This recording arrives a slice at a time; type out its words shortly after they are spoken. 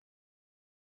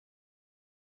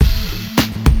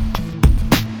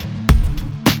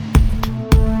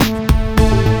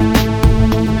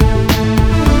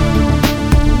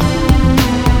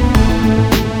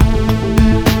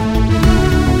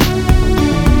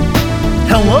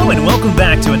Welcome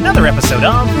back to another episode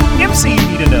of MC You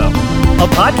Need to Know, a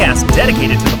podcast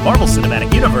dedicated to the Marvel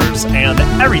Cinematic Universe and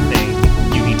everything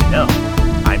you need to know.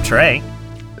 I'm Trey.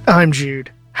 I'm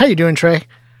Jude. How you doing, Trey?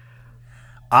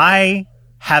 I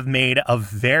have made a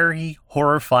very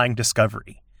horrifying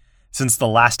discovery since the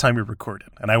last time we recorded,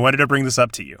 and I wanted to bring this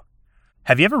up to you.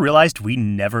 Have you ever realized we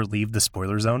never leave the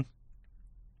spoiler zone?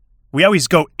 We always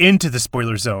go into the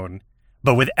spoiler zone,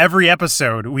 but with every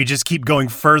episode, we just keep going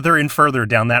further and further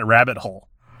down that rabbit hole.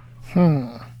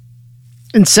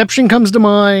 Inception comes to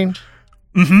mind.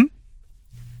 Mm-hmm.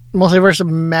 Multiverse of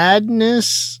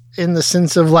Madness in the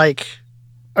sense of like,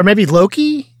 or maybe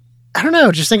Loki? I don't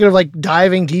know. Just thinking of like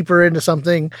diving deeper into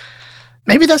something.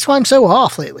 Maybe that's why I'm so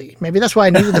off lately. Maybe that's why I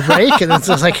needed the break. And it's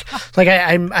just like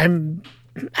I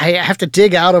have to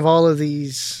dig out of all of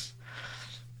these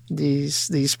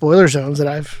spoiler zones that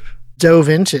I've dove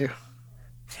into.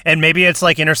 And maybe it's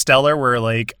like Interstellar where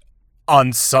like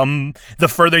the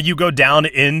further you go down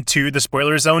into the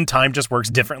spoiler zone, time just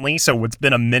works differently. So what's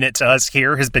been a minute to us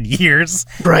here has been years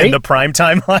in the prime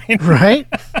timeline. Right.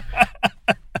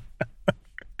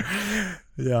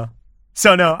 Yeah.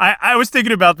 So no, I was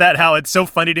thinking about that, how it's so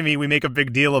funny to me. We make a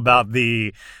big deal about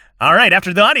all right,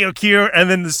 after the audio cue, and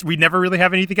then we never really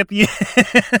have anything at the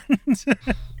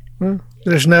end.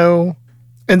 There's no...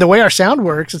 And the way our sound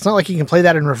works, it's not like you can play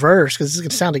that in reverse because it's going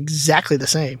to sound exactly the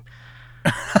same.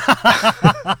 So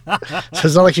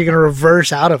it's not like you're going to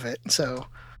reverse out of it. So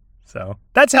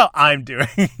that's how I'm doing.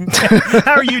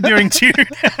 How are you doing, Jude?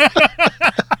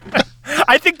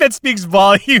 I think that speaks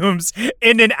volumes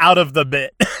in and out of the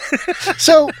bit.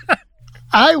 So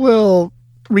I will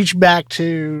reach back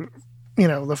to,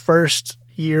 the first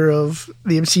year of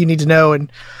the MC You Need to Know and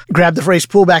grab the phrase,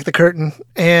 pull back the curtain.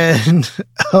 And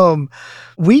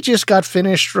we just got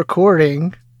finished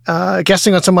recording,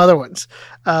 guesting on some other ones,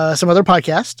 some other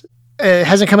podcast. It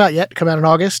hasn't come out yet, come out in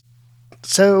August.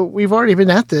 So we've already been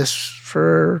at this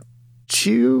for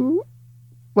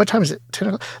what time is it? 10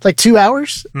 o'clock? Like 2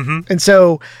 hours. Mm-hmm. And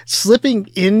so slipping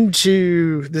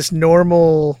into this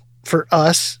normal, for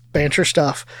us, banter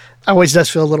stuff always does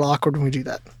feel a little awkward when we do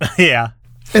that. Yeah.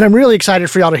 And I'm really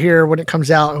excited for y'all to hear when it comes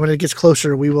out, and when it gets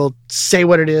closer, we will say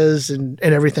what it is and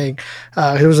everything.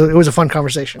 It was a fun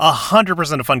conversation.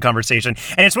 100% a fun conversation.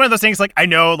 And it's one of those things, like, I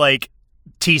know, like,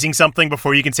 teasing something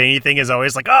before you can say anything is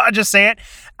always like, just say it.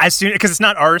 Because it's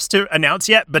not ours to announce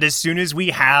yet, but as soon as we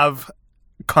have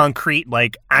concrete,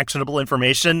 like, actionable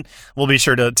information, we'll be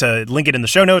sure to link it in the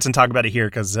show notes and talk about it here,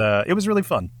 because it was really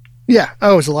fun. Yeah.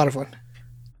 Oh, it was a lot of fun.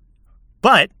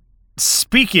 But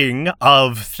speaking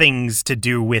of things to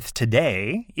do with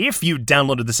today, if you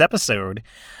downloaded this episode,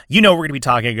 you know we're going to be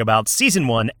talking about Season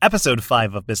 1, Episode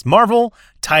 5 of Ms. Marvel,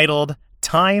 titled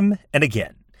Time and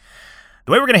Again.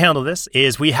 The way we're going to handle this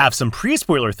is we have some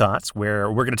pre-spoiler thoughts where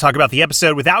we're going to talk about the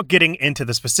episode without getting into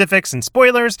the specifics and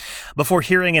spoilers before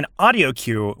hearing an audio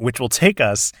cue, which will take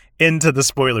us into the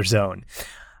spoiler zone.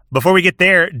 Before we get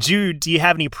there, Jude, do you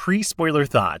have any pre-spoiler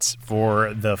thoughts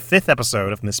for the 5th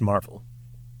episode of Ms. Marvel?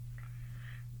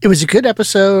 It was a good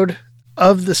episode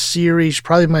of the series,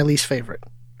 probably my least favorite.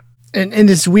 And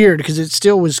it's weird because it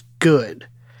still was good.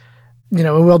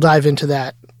 And we'll dive into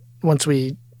that once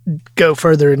we go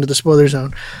further into the spoiler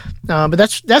zone. But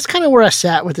that's kind of where I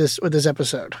sat with this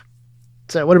episode.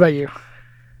 So what about you?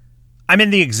 I'm in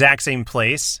the exact same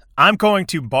place. I'm going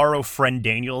to borrow friend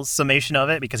Daniel's summation of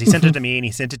it because he sent it to me and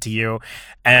he sent it to you.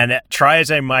 And try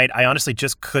as I might, I honestly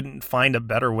just couldn't find a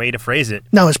better way to phrase it.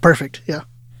 No, it's perfect. Yeah.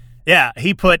 Yeah,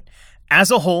 he put,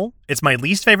 as a whole, it's my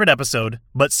least favorite episode,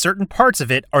 but certain parts of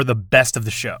it are the best of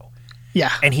the show.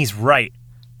 Yeah. And he's right.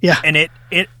 Yeah. And it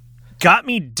got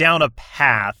me down a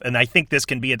path, and I think this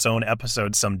can be its own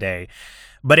episode someday,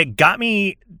 but it got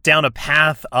me down a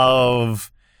path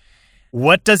of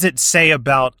what does it say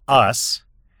about us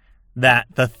that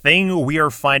the thing we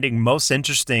are finding most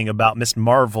interesting about Ms.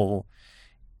 Marvel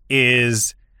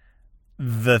is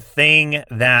the thing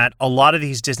that a lot of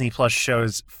these Disney Plus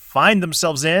shows find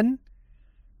themselves in,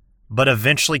 but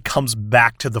eventually comes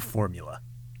back to the formula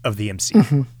of the MCU.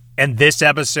 Mm-hmm. And this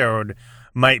episode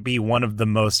might be one of the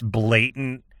most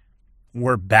blatant,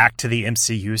 we're back to the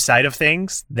MCU side of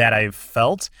things that I've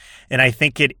felt. And I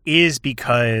think it is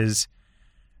because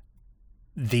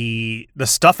the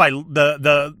stuff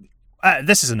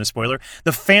this isn't a spoiler.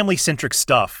 The family-centric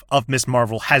stuff of Ms.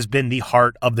 Marvel has been the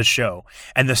heart of the show.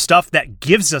 And the stuff that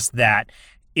gives us that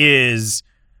is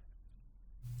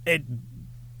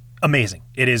amazing.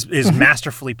 It is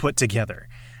masterfully put together.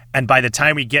 And by the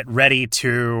time we get ready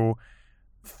to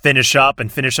finish up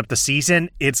the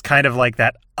season, it's kind of like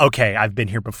that, okay, I've been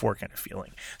here before kind of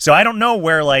feeling. So I don't know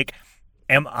where, like,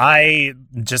 am I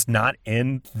just not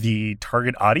in the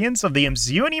target audience of the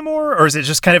MCU anymore? Or is it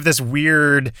just kind of this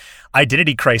weird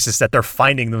identity crisis that they're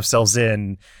finding themselves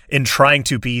in trying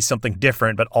to be something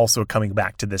different, but also coming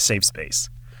back to this safe space?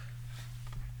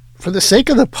 For the sake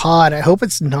of the pod, I hope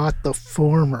it's not the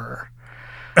former.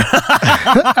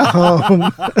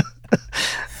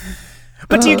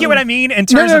 But do you get what I mean in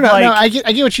terms of like... No, I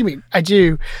get what you mean. I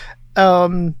do.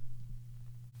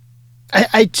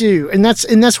 I do. And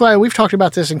that's why we've talked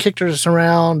about this and kicked us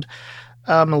around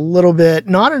a little bit.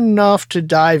 Not enough to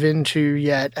dive into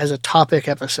yet as a topic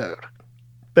episode.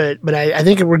 But I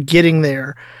think we're getting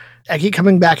there. I keep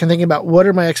coming back and thinking about what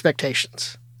are my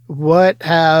expectations? What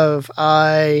have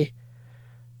I,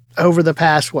 over the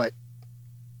past,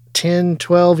 10,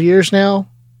 12 years now,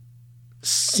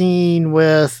 seen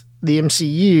with the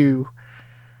MCU,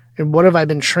 and what have I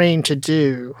been trained to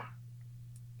do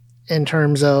in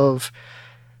terms of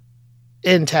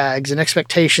end tags and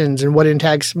expectations and what end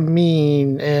tags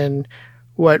mean and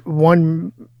what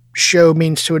one show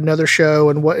means to another show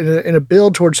and what in a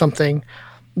build towards something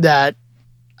that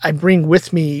I bring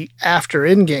with me after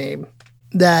Endgame,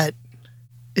 that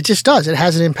it just does. It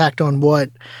has an impact on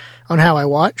how I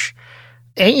watch.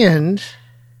 And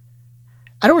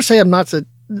I don't want to say I'm not the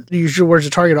usual words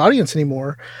of target audience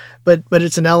anymore, but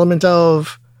it's an element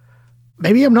of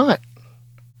maybe I'm not.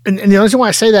 And the only reason why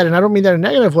I say that, and I don't mean that in a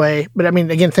negative way, but I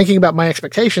mean, again, thinking about my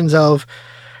expectations of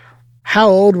how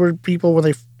old were people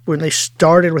when they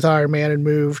started with Iron Man and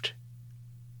moved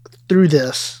through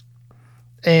this.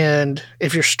 And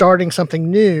if you're starting something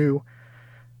new,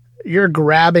 you're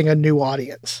grabbing a new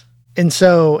audience. And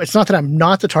so it's not that I'm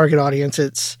not the target audience.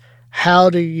 It's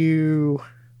how do you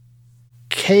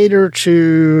cater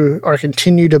to or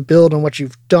continue to build on what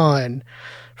you've done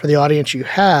for the audience you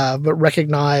have, but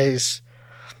recognize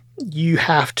you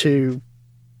have to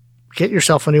get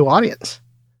yourself a new audience.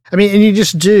 I mean, and you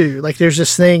just do. Like, there's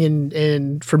this thing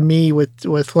in for me with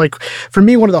like, for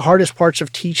me, one of the hardest parts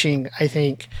of teaching, I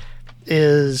think,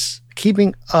 is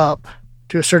keeping up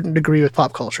to a certain degree with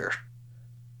pop culture.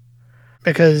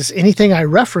 Because anything I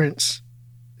reference,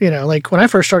 like when I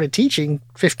first started teaching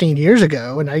 15 years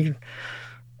ago and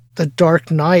The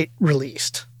Dark Knight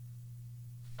released,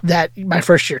 that my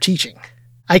first year teaching,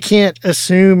 I can't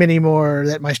assume anymore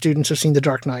that my students have seen The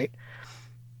Dark Knight.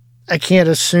 I can't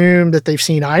assume that they've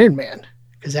seen Iron Man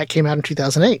because that came out in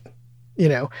 2008,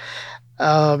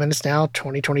 and it's now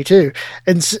 2022.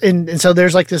 And so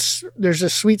there's a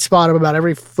sweet spot of about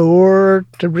every 4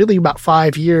 to really about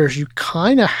 5 years, you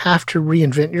kind of have to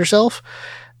reinvent yourself.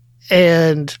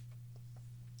 And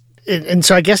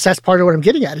so I guess that's part of what I'm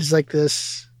getting at is like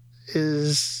this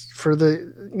is for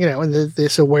the, and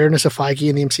this awareness of Feige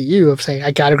and the MCU of saying,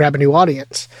 I got to grab a new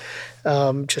audience.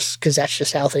 Just because that's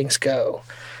just how things go.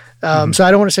 So I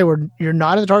don't want to say you're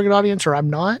not in the target audience or I'm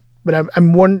not, but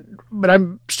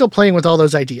I'm still playing with all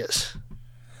those ideas.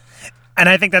 And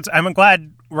I think I'm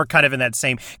glad we're kind of in that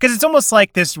same, because it's almost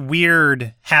like this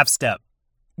weird half step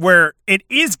where it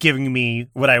is giving me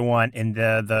what I want in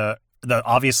the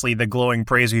obviously the glowing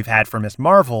praise we've had for Ms.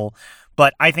 Marvel,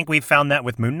 but I think we've found that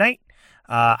with Moon Knight.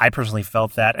 I personally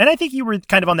felt that. And I think you were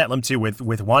kind of on that limb too with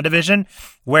WandaVision,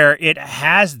 where it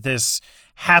has this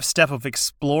half step of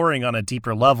exploring on a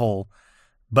deeper level,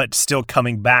 but still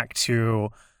coming back to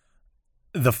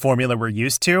the formula we're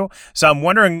used to. So I'm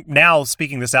wondering now,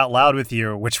 speaking this out loud with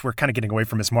you, which we're kind of getting away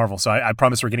from Ms. Marvel, so I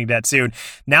promise we're getting to that soon.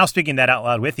 Now speaking that out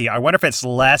loud with you, I wonder if it's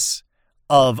less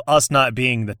of us not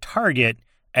being the target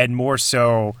and more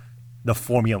so the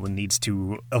formula needs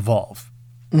to evolve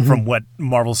from what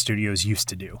Marvel Studios used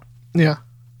to do. Yeah.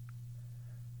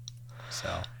 So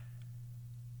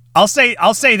I'll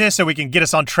say this so we can get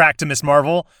us on track to Ms.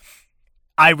 Marvel.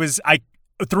 I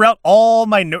throughout all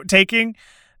my note taking,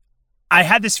 I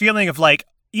had this feeling of like,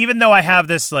 even though I have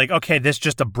this like, okay, this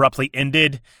just abruptly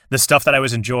ended, the stuff that I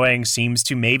was enjoying seems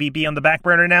to maybe be on the back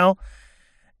burner now.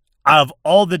 Of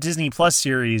all the Disney Plus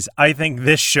series, I think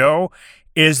this show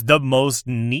is the most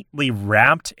neatly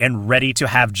wrapped and ready to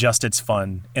have just its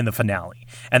fun in the finale.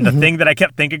 And the thing that I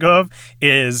kept thinking of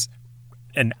is,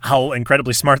 and how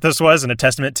incredibly smart this was, and a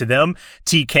testament to them,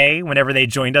 TK, whenever they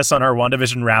joined us on our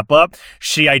WandaVision wrap-up,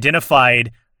 she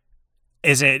identified,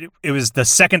 it was the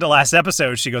second to last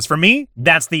episode, she goes, for me,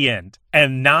 that's the end.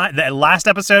 And not that last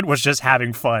episode was just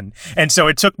having fun. And so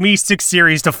it took me 6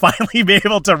 series to finally be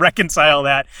able to reconcile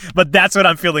that. But that's what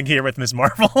I'm feeling here with Ms.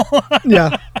 Marvel.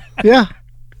 Yeah.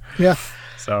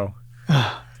 So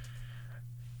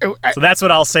that's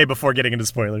what I'll say before getting into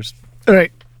spoilers. All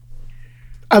right.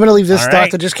 I'm going to leave this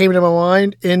thought that just came into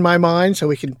my mind, so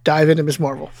we can dive into Ms.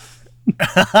 Marvel.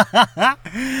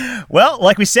 Well,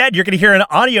 like we said, you're going to hear an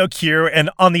audio cue, and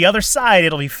on the other side,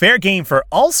 it'll be fair game for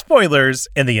all spoilers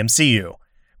in the MCU.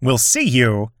 We'll see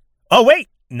you. Oh, wait.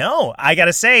 No, I got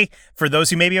to say, for those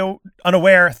who may be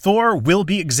unaware, Thor will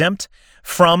be exempt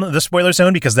from the spoiler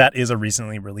zone because that is a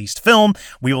recently released film.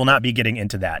 We will not be getting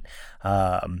into that.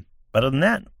 But other than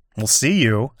that, we'll see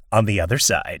you on the other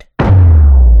side.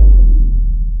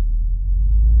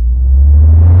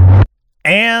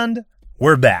 And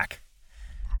we're back.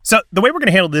 So the way we're going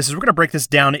to handle this is we're going to break this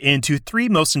down into three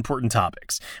most important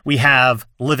topics. We have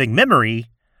living memory,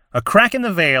 a crack in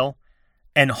the veil,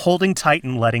 and holding tight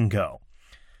and letting go.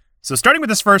 So starting with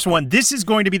this first one, this is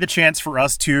going to be the chance for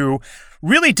us to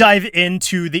really dive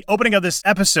into the opening of this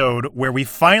episode where we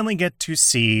finally get to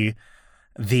see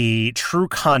the true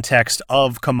context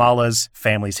of Kamala's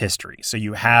family's history. So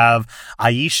you have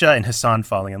Aisha and Hassan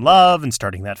falling in love and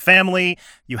starting that family.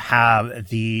 You have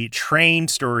the train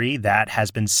story that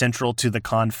has been central to the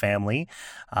Khan family,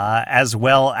 as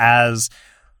well as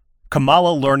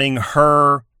Kamala learning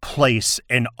her place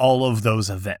in all of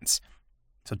those events.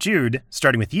 So Jude,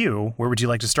 starting with you, where would you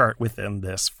like to start within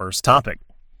this first topic?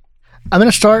 I'm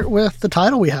going to start with the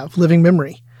title we have, Living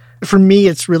Memory. For me,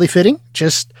 it's really fitting,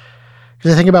 just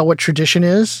because I think about what tradition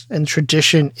is, and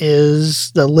tradition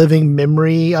is the living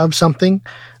memory of something,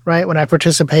 right? When I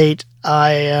participate,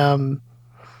 I am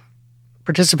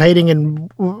participating in,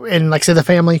 like, say, the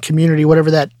family, community,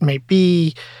 whatever that may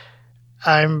be.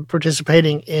 I'm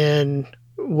participating in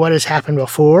what has happened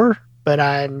before, but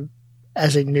I'm,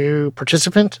 as a new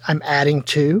participant, I'm adding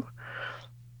to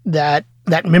that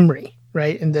memory,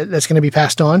 right? And that's going to be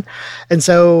passed on. And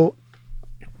so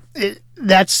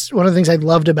that's one of the things I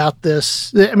loved about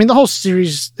this. I mean, the whole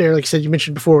series there, like I said, you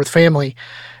mentioned before with family,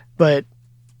 but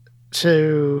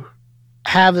to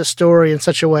have the story in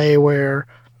such a way where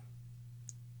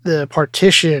the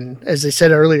partition, as they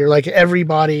said earlier, like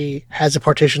everybody has a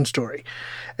partition story,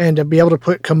 and to be able to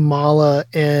put Kamala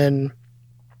in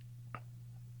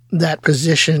that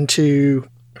position to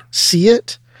see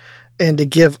it and to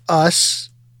give us,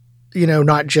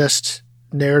 not just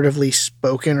narratively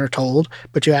spoken or told,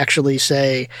 but you actually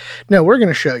say, no, we're going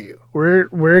to show you.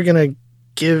 We're going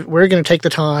to take the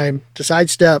time to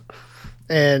sidestep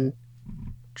and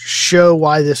show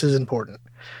why this is important.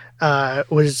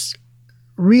 Was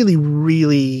really,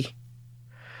 really,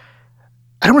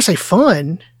 I don't want to say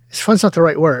fun. Fun's not the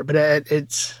right word, but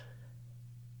it's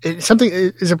something,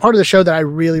 is a part of the show that I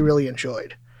really, really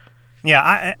enjoyed.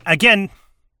 Yeah. Again,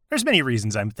 there's many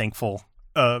reasons I'm thankful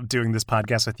of doing this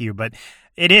podcast with you, but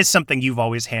it is something you've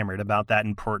always hammered about, that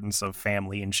importance of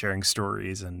family and sharing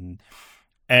stories.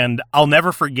 And I'll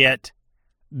never forget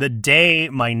the day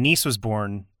my niece was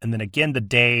born, and then again the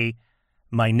day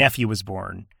my nephew was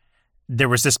born. There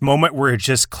was this moment where it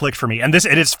just clicked for me. And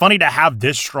it is funny to have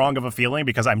this strong of a feeling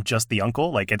because I'm just the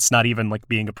uncle. Like, it's not even like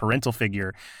being a parental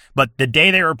figure. But the day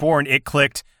they were born, it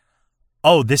clicked.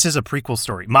 Oh, this is a prequel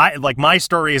story. My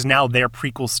story is now their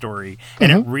prequel story.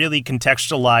 And it really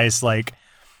contextualized like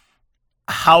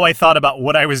how I thought about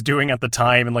what I was doing at the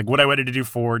time and like what I wanted to do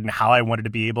forward and how I wanted to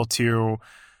be able to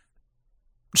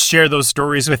share those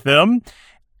stories with them.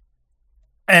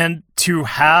 And to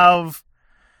have,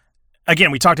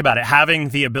 again, we talked about it, having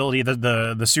the ability,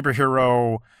 the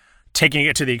superhero taking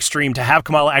it to the extreme, to have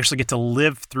Kamala actually get to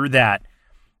live through that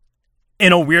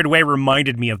in a weird way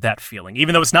reminded me of that feeling.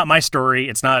 Even though it's not my story,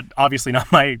 it's not obviously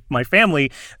not my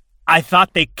family, I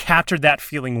thought they captured that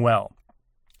feeling well.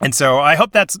 And so I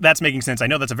hope that's making sense. I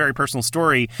know that's a very personal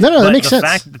story. No, that makes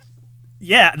sense.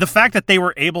 The fact that they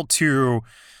were able to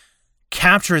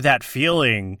capture that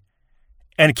feeling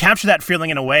and capture that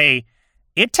feeling in a way,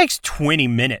 it takes 20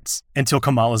 minutes until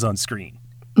Kamala's on screen.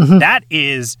 That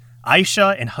is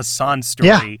Aisha and Hassan's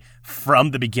story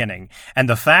from the beginning. And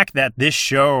the fact that this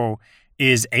show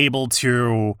is able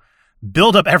to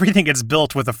build up everything it's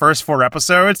built with the first 4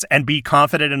 episodes and be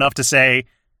confident enough to say,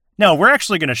 no, we're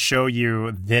actually going to show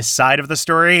you this side of the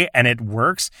story, and it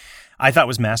works, I thought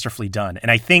was masterfully done.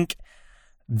 And I think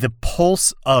the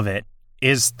pulse of it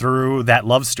is through that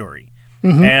love story.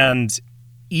 And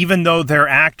even though their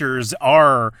actors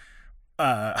are,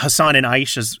 Hassan and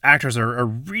Aisha's actors are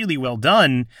really well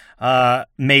done,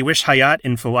 Maywish Hayat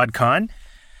and Fawad Khan,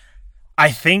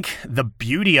 I think the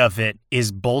beauty of it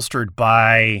is bolstered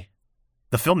by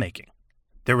the filmmaking.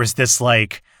 There was this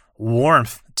like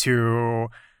warmth to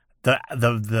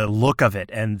the look of it,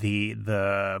 and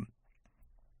I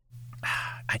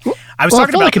was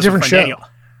talking about like a different show. Daniel.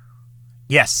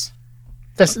 Yes,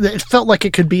 it felt like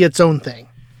it could be its own thing.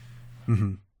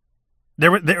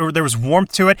 There was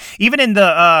warmth to it. Even in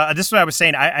the this is what I was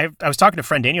saying. I was talking to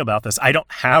friend Daniel about this. I don't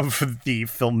have the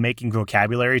filmmaking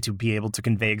vocabulary to be able to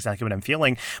convey exactly what I'm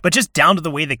feeling, but just down to the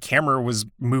way the camera was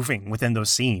moving within those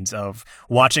scenes of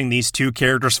watching these two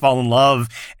characters fall in love,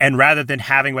 and rather than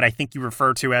having what I think you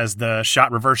refer to as the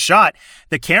reverse shot,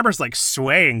 the camera's like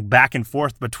swaying back and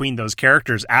forth between those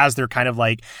characters as they're kind of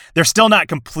like, they're still not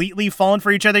completely falling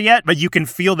for each other yet, but you can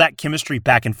feel that chemistry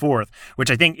back and forth, which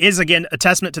I think is, again, a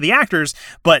testament to the actors.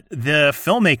 But the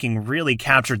filmmaking really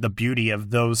captured the beauty of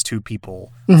those two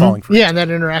people falling for each other. And that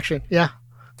interaction. Yeah.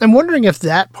 I'm wondering if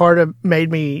that part of made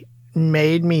me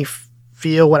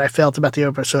feel what I felt about the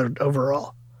episode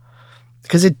overall.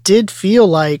 Because it did feel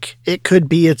like it could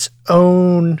be its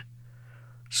own.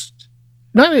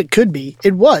 Not it could be.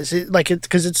 It was.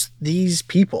 Because it's these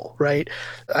people, right?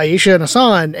 Aisha and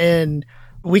Hassan. And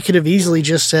we could have easily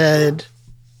just said,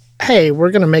 hey, we're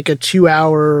going to make a 2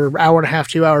 hour and a half,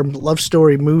 2 hour love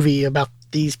story movie about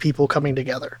these people coming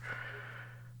together.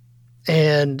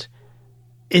 And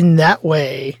in that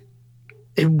way,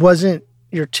 it wasn't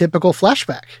your typical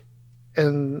flashback.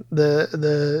 And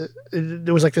there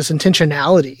was like this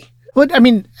intentionality. But I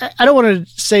mean, I don't want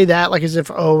to say that like as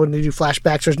if, when they do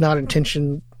flashbacks, there's not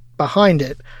intention behind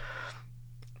it.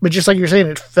 But just like you're saying,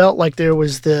 it felt like there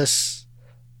was this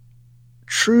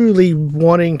truly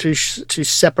wanting to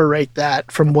separate that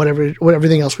from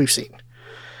everything else we've seen.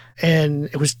 And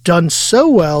it was done so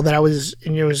well that I was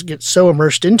get so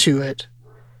immersed into it.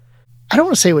 I don't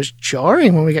want to say it was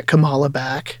jarring when we get Kamala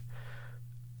back,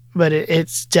 but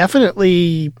it's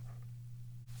definitely,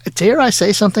 dare I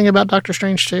say something about Doctor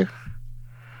Strange too?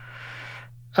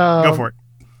 Go for it.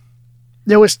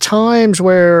 There was times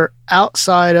where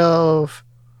outside of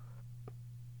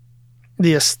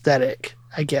the aesthetic,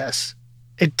 I guess,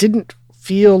 it didn't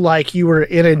feel like you were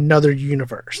in another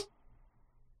universe,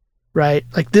 right?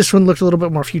 Like this one looked a little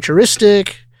bit more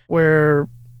futuristic, where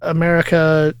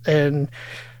America and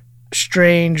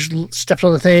Strange stepped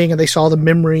on the thing and they saw the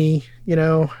memory,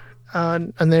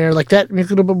 and they're like that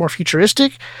makes it a little bit more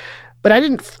futuristic. But I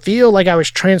didn't feel like I was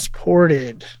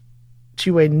transported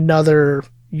to another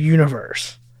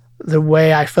universe the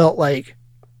way I felt like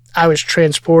I was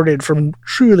transported from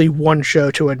truly one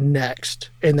show to a next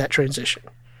in that transition.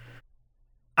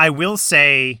 I will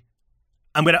say,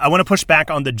 I want to push back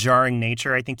on the jarring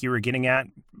nature I think you were getting at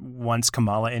once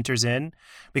Kamala enters in,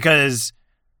 because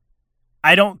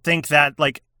I don't think that,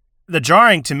 like, the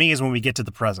jarring to me is when we get to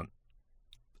the present.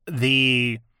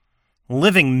 The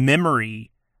living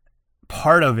memory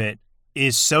part of it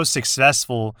is so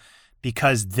successful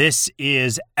because this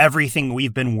is everything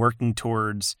we've been working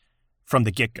towards from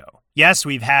the get-go. Yes,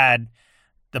 we've had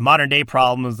the modern day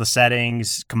problems, the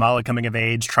settings, Kamala coming of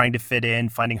age, trying to fit in,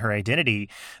 finding her identity.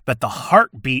 But the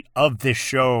heartbeat of this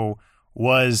show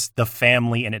was the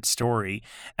family and its story.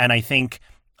 And I think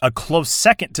a close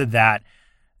second to that,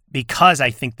 because I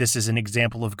think this is an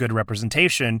example of good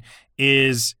representation,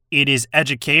 is it is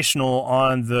educational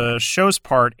on the show's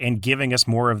part and giving us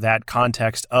more of that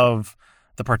context of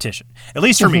the partition. At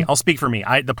least for me, I'll speak for me.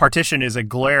 The partition is a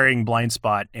glaring blind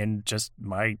spot in just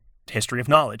my history of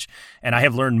knowledge. And I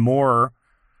have learned more,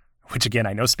 which again,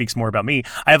 I know speaks more about me.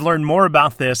 I have learned more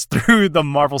about this through the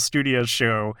Marvel Studios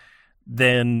show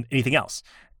than anything else.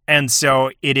 And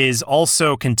so it is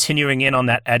also continuing in on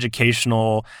that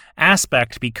educational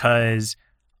aspect because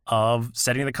of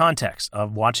setting the context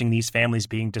of watching these families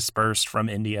being dispersed from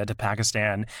India to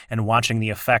Pakistan and watching the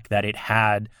effect that it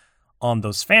had on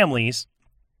those families.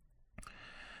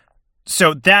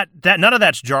 So that none of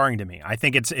that's jarring to me. I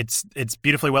think it's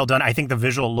beautifully well done. I think the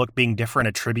visual look being different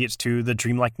attributes to the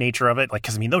dreamlike nature of it. Like,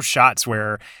 because I mean, those shots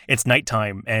where it's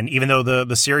nighttime, and even though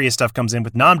the serious stuff comes in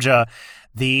with Namja,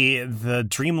 the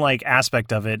dreamlike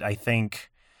aspect of it, I think,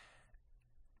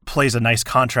 plays a nice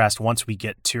contrast once we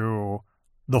get to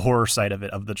the horror side of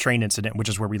it, of the train incident, which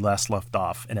is where we last left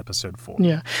off in episode 4.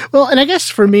 Yeah. Well, and I guess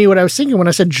for me, what I was thinking when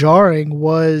I said jarring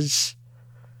was,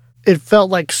 it felt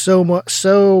like so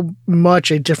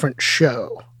much a different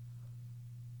show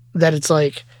that it's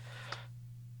like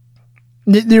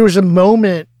there was a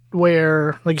moment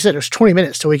where, like you said, it was 20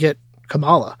 minutes till we get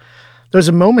Kamala. There was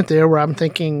a moment there where I'm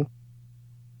thinking,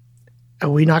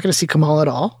 are we not going to see Kamala at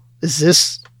all? Is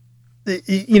this,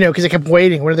 because I kept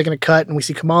waiting. When are they going to cut? And we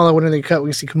see Kamala. When are they going to cut?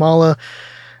 We see Kamala.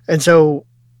 And so,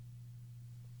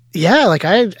 yeah, like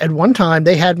at one time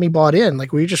they had me bought in.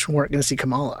 Like we just weren't going to see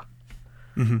Kamala.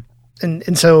 Mm-hmm.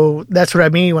 And so that's what I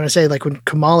mean when I say, like, when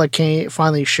Kamala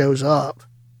finally shows up,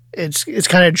 it's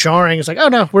kind of jarring. It's like, oh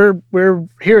no, we're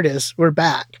here it is, we're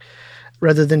back,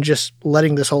 rather than just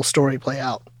letting this whole story play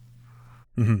out.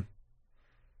 Mm-hmm.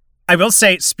 I will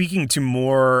say, speaking to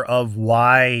more of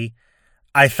why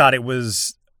I thought it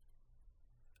was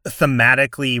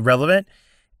thematically relevant,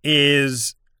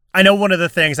 is I know one of the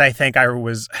things I think I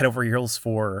was head over heels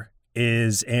for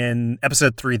is in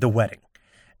episode 3, The Wedding,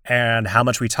 and how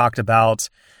much we talked about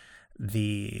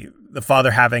the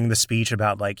father having the speech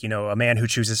about, like, you know, a man who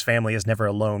chooses family is never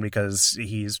alone because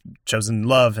he's chosen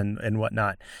love and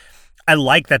whatnot. I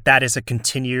like that is a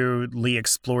continually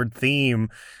explored theme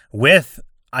with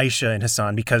Aisha and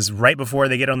Hassan, because right before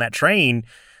they get on that train,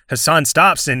 Hassan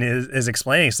stops and is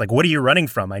explaining, it's like, what are you running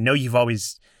from? I know you've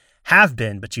always have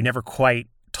been, but you never quite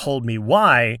told me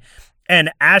why.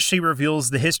 And as she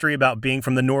reveals the history about being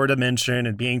from the Noor dimension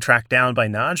and being tracked down by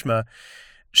Najma,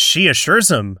 she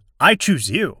assures him, I choose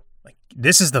you. Like,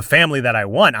 this is the family that I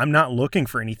want. I'm not looking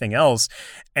for anything else.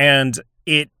 And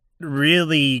it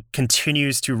really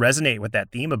continues to resonate with that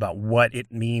theme about what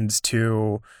it means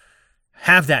to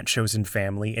have that chosen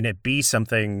family and it be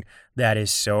something that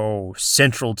is so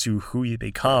central to who you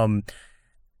become,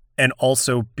 and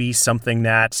also be something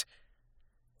that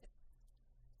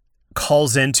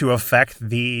calls into effect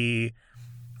the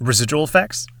residual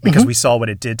effects, because we saw what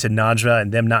it did to Najma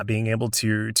and them not being able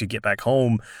to get back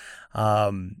home.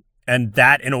 And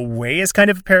that in a way is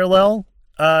kind of a parallel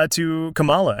to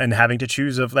Kamala and having to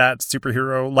choose of that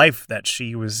superhero life that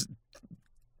she was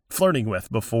flirting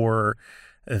with before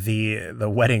the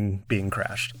wedding being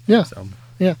crashed. Yeah. So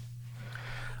yeah.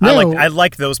 I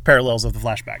like those parallels of the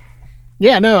flashback.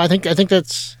 Yeah, no, I think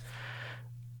that's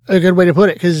a good way to put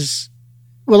it, because,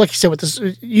 well, like you said, with this,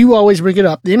 you always bring it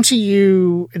up. The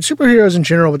MCU and superheroes in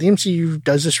general, but the MCU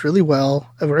does this really well.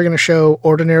 And we're going to show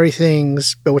ordinary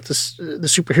things, but with this, the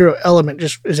superhero element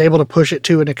just is able to push it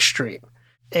to an extreme.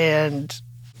 And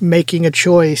making a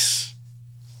choice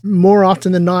more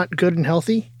often than not good and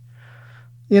healthy,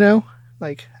 you know?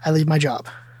 Like, I leave my job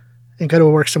and go to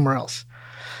work somewhere else.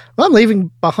 Well, I'm leaving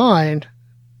behind,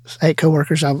 hey,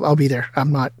 coworkers, I'll be there.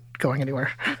 I'm not going anywhere.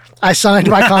 I signed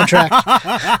my contract.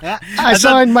 I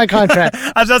signed my contract.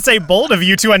 I was going to say, bold of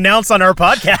you to announce on our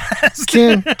podcast.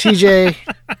 Ken, TJ,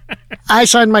 I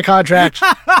signed my contract.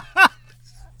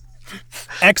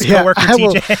 Ex-coworker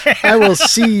TJ. I will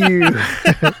see you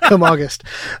come August.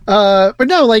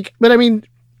 But I mean,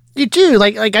 you do,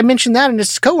 like I mentioned that, and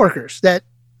it's coworkers that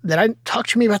I talk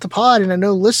to me about the pod, and I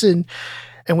know listen,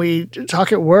 and we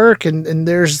talk at work, and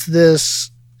there's this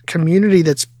community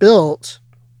that's built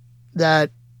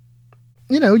that,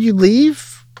 you know, you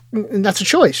leave, and that's a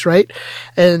choice, right?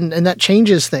 And that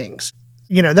changes things.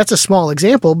 You know, that's a small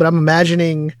example, but I'm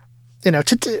imagining, you know,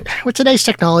 with today's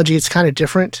technology, it's kind of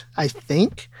different, I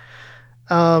think,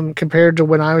 compared to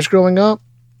when I was growing up.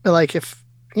 Like, if,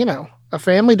 you know, a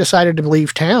family decided to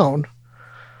leave town,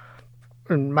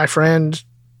 and my friend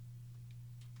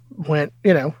went,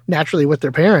 you know, naturally with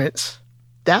their parents,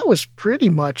 that was pretty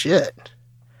much it.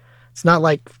 It's not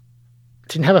like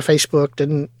didn't have a Facebook,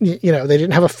 they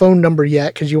didn't have a phone number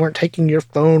yet, because you weren't taking your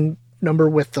phone number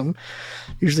with them.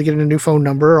 Usually getting a new phone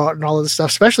number and all of this stuff,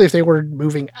 especially if they were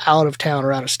moving out of town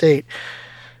or out of state.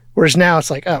 Whereas now it's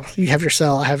like, oh, you have your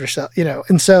cell, I have your cell, you know.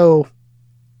 And so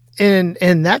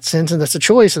in that sense, and that's a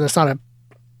choice, and that's not a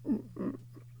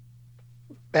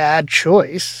bad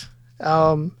choice.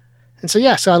 And so,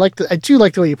 yeah, so I do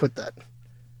like the way you put that.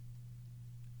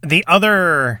 The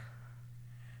other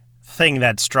thing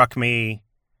that struck me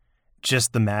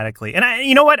just thematically, and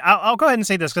you know what, I'll go ahead and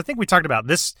say this, because I think we talked about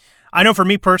this. I know for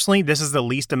me personally, this is the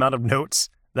least amount of notes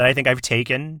that I think I've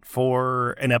taken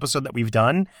for an episode that we've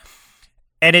done.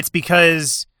 And it's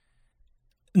because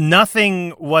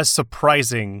nothing was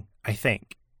surprising, I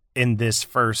think, in this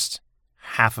first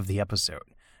half of the episode.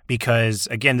 Because,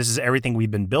 again, this is everything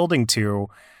we've been building to,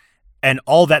 and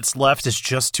all that's left is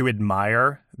just to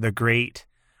admire the great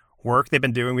work they've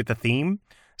been doing with the theme.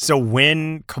 So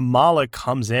when Kamala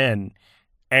comes in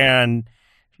and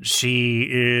she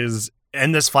is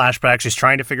in this flashback, she's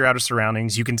trying to figure out her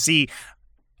surroundings. You can see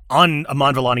on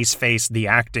Aman Vellani's face the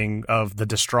acting of the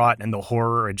distraught and the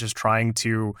horror and just trying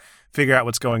to figure out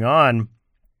what's going on.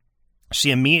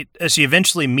 She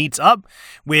eventually meets up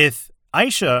with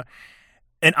Aisha,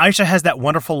 and Aisha has that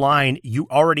wonderful line, "You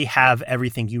already have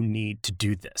everything you need to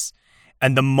do this."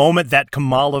 And the moment that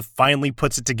Kamala finally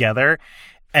puts it together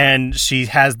and she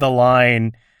has the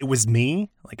line, "It was me,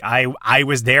 like I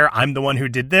was there, I'm the one who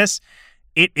did this,"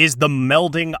 it is the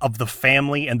melding of the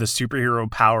family and the superhero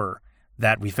power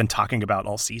that we've been talking about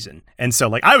all season. And so,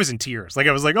 like, I was in tears. Like,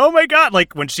 I was like, oh my God,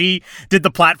 like when she did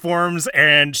the platforms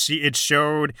and it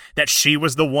showed that she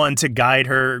was the one to guide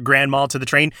her grandma to the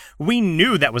train. We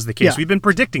knew that was the case. Yeah. We've been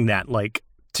predicting that, like,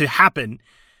 to happen.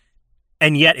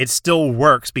 and yet it still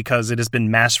works because it has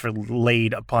been masterfully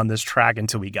laid upon this track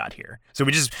until we got here. So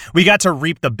we got to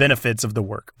reap the benefits of the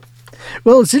work.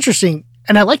 Well, it's interesting.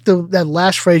 And I like that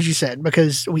last phrase you said,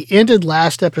 because we ended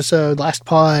last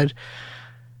pod.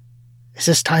 Is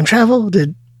this time travel?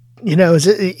 Is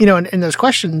it, and those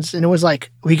questions, and it was like,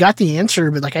 we got the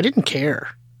answer, but like, I didn't care.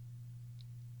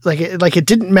 Like it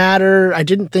didn't matter. I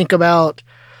didn't think about,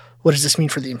 what does this mean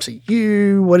for the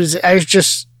MCU? What is it?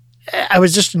 I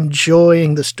was just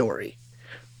enjoying the story,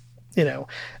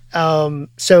 So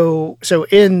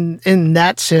in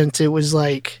that sense, it was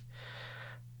like,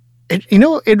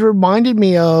 it reminded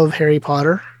me of Harry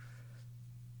Potter,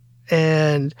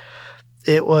 and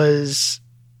it was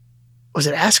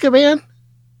it Azkaban,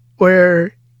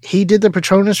 where he did the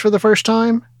Patronus for the first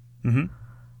time? Mm-hmm.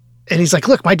 And he's like,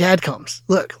 look, my dad comes.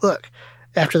 Look,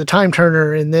 after the time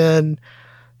turner. And then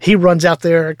he runs out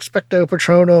there, expecto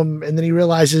Patronum. And then he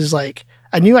realizes, like,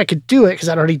 I knew I could do it because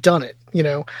I'd already done it,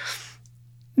 You're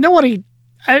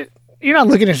not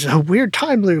looking at a weird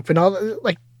time loop and all that.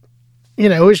 Like,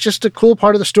 it was just a cool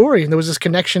part of the story. And there was this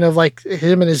connection of, like,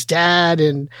 him and his dad,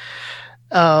 and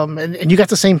you got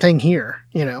the same thing here,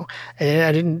 and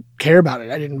I didn't care about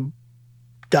it. I didn't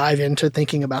dive into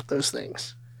thinking about those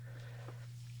things,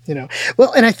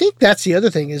 Well, and I think that's the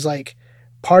other thing is, like,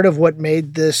 part of what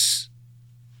made this,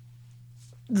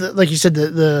 like you said,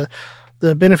 the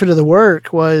benefit of the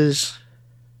work was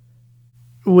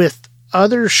with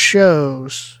other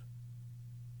shows.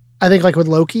 I think, like with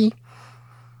Loki,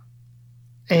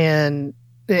 and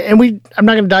I'm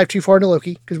not going to dive too far into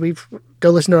Loki because go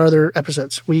listen to our other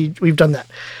episodes. We've done that,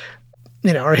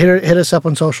 or hit us up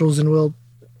on socials and we'll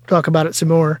talk about it some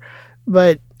more.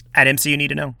 But at MCU Need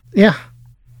to Know. Yeah.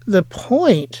 The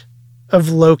point of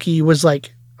Loki was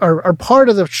like, or part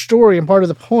of the story and part of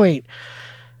the point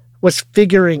was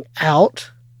figuring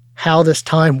out how this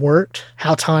time worked,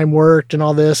 and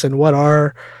all this, and what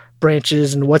are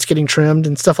branches and what's getting trimmed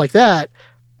and stuff like that.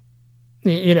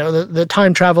 The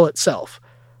time travel itself.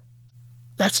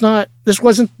 This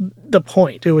wasn't the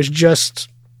point. It was just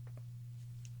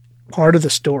part of the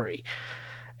story.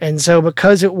 And so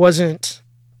because it wasn't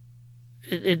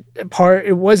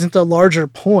the larger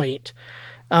point,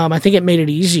 I think it made it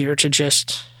easier to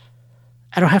just,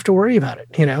 I don't have to worry about it.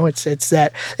 It's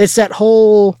that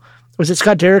whole, was it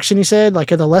Scott Derrickson? He said, like,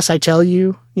 the less I tell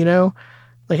you,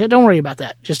 like, don't worry about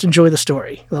that. Just enjoy the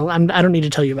story. Well, I don't need to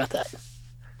tell you about that.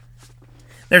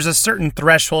 There's a certain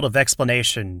threshold of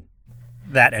explanation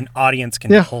that an audience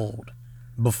can hold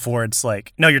before it's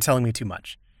like, no, you're telling me too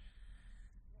much.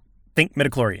 Think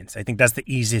midichlorians. I think that's the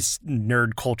easiest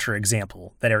nerd culture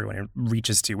example that everyone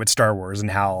reaches to with Star Wars, and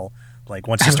how, like,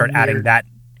 once you start adding that.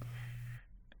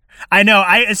 I know.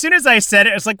 As soon as I said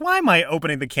it, it's like, why am I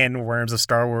opening the can of worms of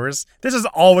Star Wars? This is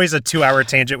always a 2-hour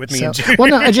tangent with me and Junior. Well,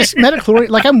 no, I just midichlorian.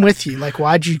 Like, I'm with you. Like,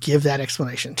 why'd you give that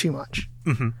explanation too much?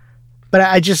 Mm-hmm. But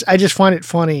I just find it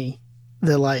funny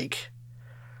that, like,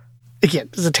 again,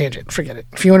 this is a tangent. Forget it.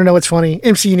 If you want to know what's funny,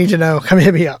 MC, you need to know. Come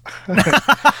hit me up.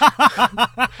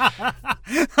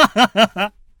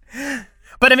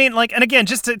 But I mean, like, and again,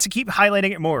 just to keep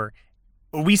highlighting it more,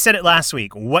 we said it last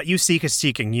week, what you seek is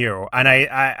seeking you. And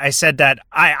I said that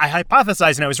I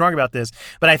hypothesized, and I was wrong about this,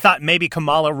 but I thought maybe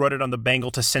Kamala wrote it on the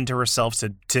bangle to center herself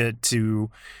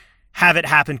to have it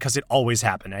happen because it always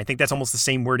happened. I think that's almost the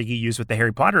same wording you use with the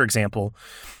Harry Potter example.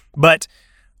 But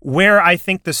where I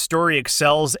think the story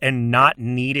excels and not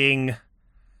needing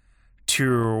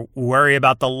to worry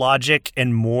about the logic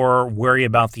and more worry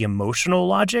about the emotional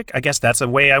logic, I guess that's a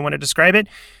way I want to describe it.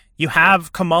 You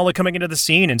have Kamala coming into the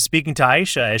scene and speaking to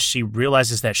Aisha as she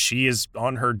realizes that she is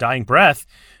on her dying breath.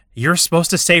 You're supposed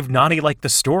to save Nani like the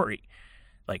story.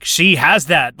 Like, she has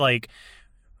that, like,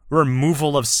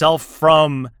 removal of self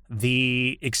from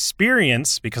the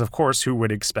experience, because of course, who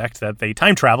would expect that they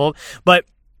time traveled? But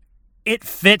it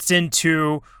fits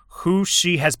into who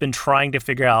she has been trying to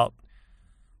figure out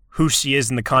who she is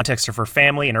in the context of her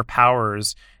family and her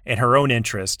powers and her own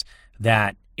interest,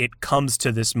 that it comes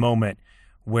to this moment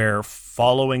where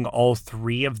following all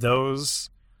three of those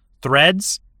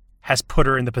threads has put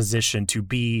her in the position to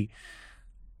be,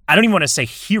 I don't even want to say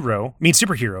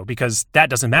superhero, because that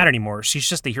doesn't matter anymore. She's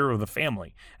just the hero of the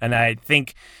family. And I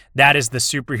think that is the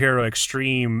superhero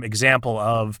extreme example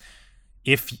of,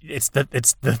 if it's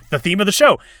the theme of the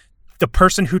show, the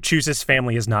person who chooses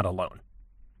family is not alone.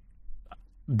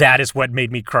 That is what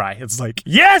made me cry. It's like,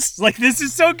 yes, like, this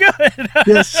is so good.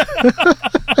 Yes.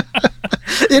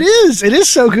 It is. It is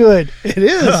so good. It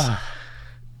is.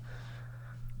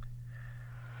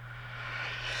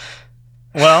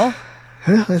 Well,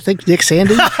 I think Dick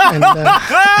Sandy. And,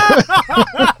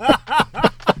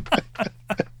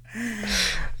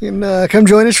 And come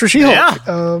join us for She-Hulk.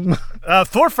 Yeah.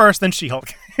 Thor first, then She-Hulk.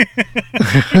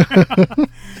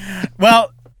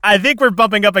 Well, I think we're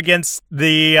bumping up against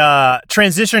the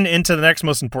transition into the next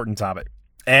most important topic.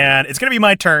 And it's going to be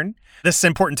my turn. This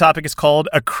important topic is called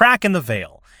A Crack in the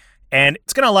Veil. And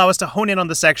it's going to allow us to hone in on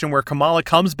the section where Kamala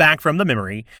comes back from the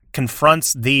memory,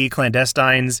 confronts the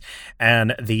clandestines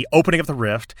and the opening of the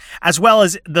rift, as well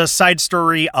as the side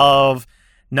story of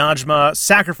Najma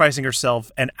sacrificing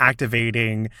herself and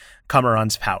activating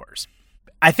Kamran's powers.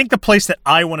 I think the place that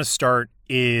I want to start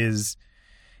is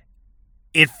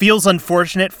it feels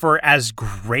unfortunate for as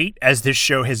great as this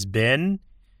show has been,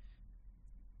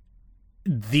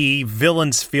 the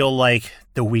villains feel like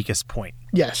the weakest point.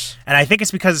 Yes. And I think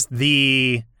it's because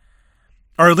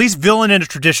or at least villain in a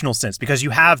traditional sense, because you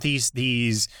have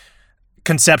these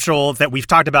conceptual that we've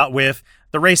talked about with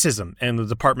the racism and the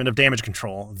Department of Damage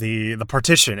Control, the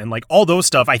partition, and like all those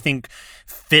stuff, I think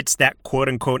fits that quote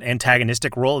unquote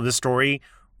antagonistic role of the story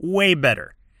way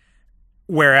better.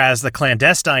 Whereas the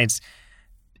clandestines,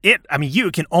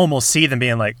 you can almost see them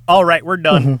being like, all right, we're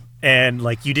done. Mm-hmm. And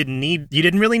like, you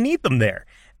didn't really need them there.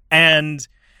 And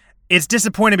it's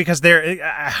disappointing because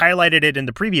I highlighted it in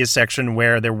the previous section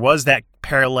where there was that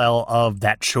parallel of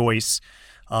that choice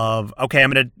of, okay,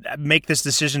 I'm going to make this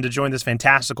decision to join this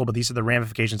fantastical, but these are the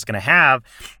ramifications it's going to have.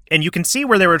 And you can see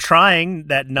where they were trying,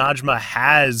 that Najma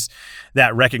has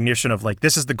that recognition of like,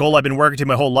 this is the goal I've been working to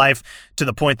my whole life, to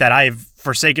the point that I've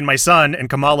forsaken my son. And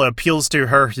Kamala appeals to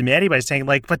her humanity by saying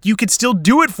like, but you could still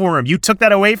do it for him. You took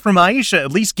that away from Aisha.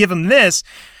 At least give him this.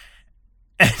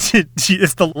 And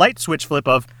it's the light switch flip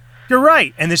of, you're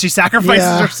right. And then she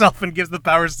sacrifices herself and gives the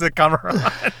powers to Kamran.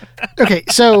 Okay,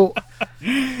 so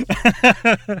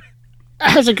I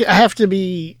have to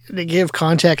give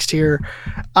context here.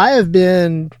 I have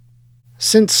been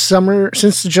since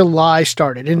July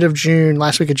started, end of June,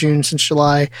 last week of June, since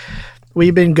July,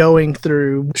 we've been going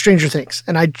through Stranger Things.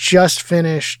 And I just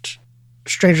finished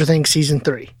Stranger Things season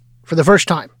 3 for the first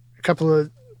time a couple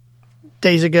of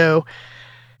days ago.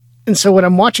 And so when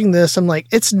I'm watching this, I'm like,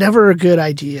 it's never a good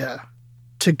idea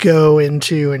to go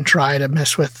into and try to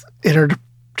mess with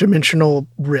interdimensional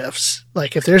rifts.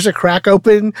 Like if there's a crack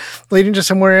open leading to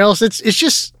somewhere else, it's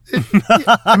just,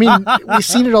 I mean, we've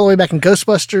seen it all the way back in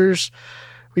Ghostbusters.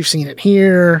 We've seen it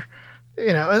here.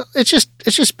 You know, it's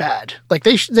just bad. Like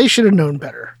they should have known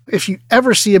better. If you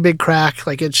ever see a big crack,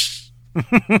 like it's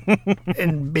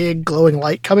and big glowing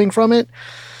light coming from it,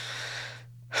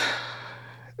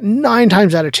 9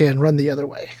 times out of 10, run the other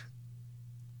way.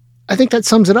 I think that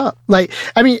sums it up. Like,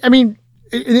 I mean,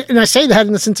 and I say that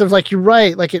in the sense of like, you're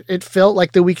right. Like it felt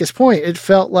like the weakest point. It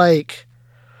felt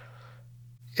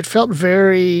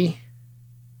very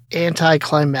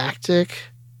anticlimactic.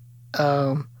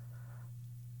 Okay,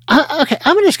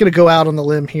 I'm just going to go out on the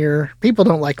limb here. People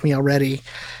don't like me already.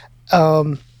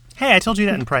 Hey, I told you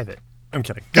that in private. I'm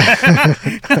kidding.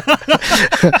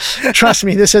 Trust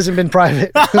me, this hasn't been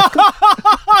private.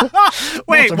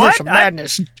 Wait, Multiverse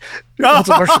Madness.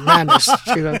 Multiverse of Madness.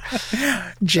 You know,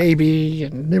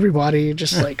 JB and everybody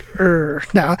just like,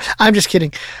 No, I'm just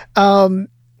kidding. I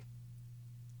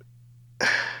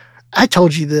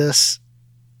told you this.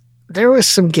 There was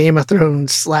some Game of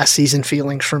Thrones last season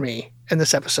feelings for me in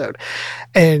this episode.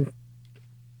 And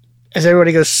as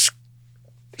everybody goes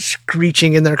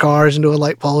screeching in their cars into a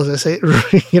light pole, as I say,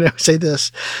 say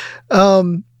this.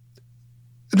 I'm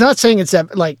not saying it's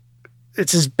that, like,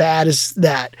 it's as bad as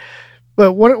that,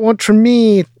 but what for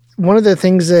me, one of the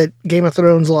things that Game of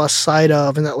Thrones lost sight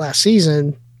of in that last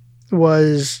season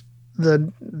was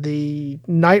the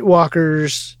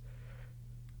Nightwalkers.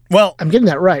 Well, I'm getting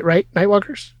that right?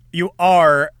 Nightwalkers? You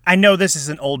are. I know this is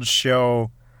an old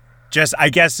show. Just, I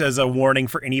guess, as a warning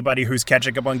for anybody who's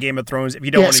catching up on Game of Thrones, if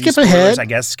you don't want to use spoilers, ahead. I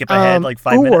guess skip ahead like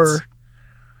 5 minutes.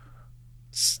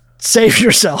 Save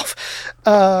yourself.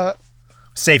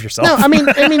 Save yourself. No, I mean,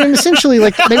 and essentially,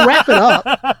 like, they wrap it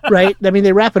up, right? I mean,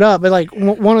 they wrap it up, but like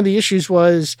one of the issues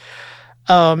was,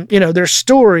 their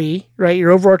story, right?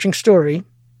 Your overarching story,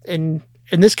 and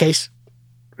in this case,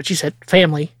 what you said,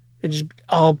 family, it's just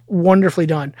all wonderfully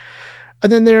done,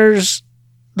 and then there's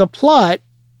the plot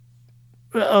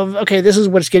of, okay, this is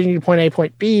what's getting you to point A,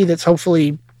 point B, that's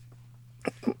hopefully,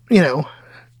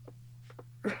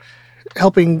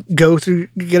 helping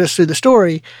get us through the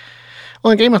story.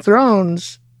 Well, in Game of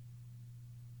Thrones,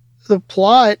 the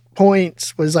plot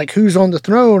points was like who's on the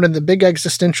throne and the big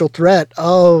existential threat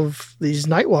of these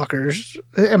Nightwalkers.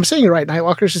 I'm saying it right,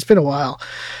 Nightwalkers. It's been a while.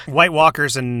 White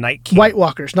Walkers and Night King. White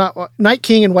Walkers, not Night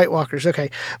King and White Walkers. Okay,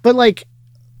 but like,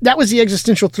 that was the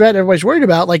existential threat everybody's worried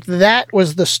about. Like, that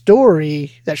was the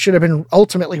story that should have been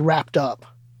ultimately wrapped up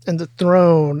and the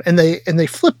throne, and they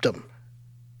flipped them,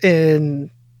 and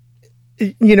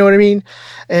you know what I mean?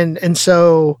 And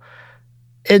so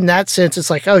in that sense, it's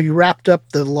like, oh, you wrapped up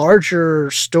the larger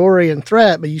story and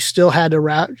threat, but you still had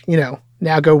to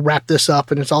now go wrap this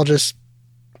up, and it's all just,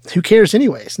 who cares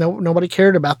anyways? Nobody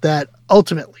cared about that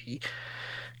ultimately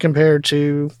compared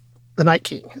to the Night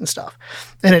King and stuff.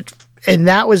 And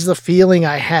that was the feeling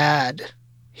I had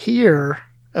here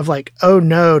of like, oh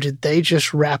no, did they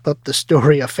just wrap up the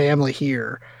story of family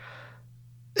here?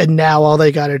 And now all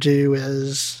they got to do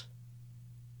is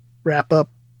wrap up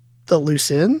the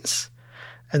loose ends,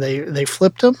 and they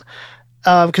flipped them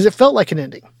because it felt like an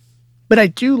ending. But I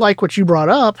do like what you brought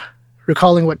up,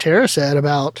 recalling what Tara said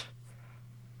about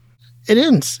it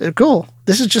ends. Cool.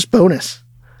 This is just bonus.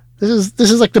 This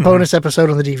is like the bonus episode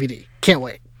on the DVD. Can't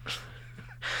wait.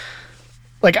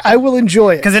 Like, I will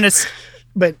enjoy it because then it's,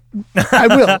 but I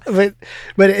will.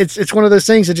 but it's one of those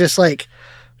things that just like,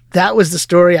 that was the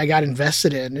story I got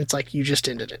invested in. It's like, you just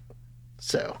ended it.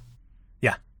 So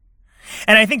yeah.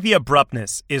 And I think the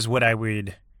abruptness is what I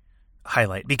would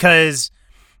highlight, because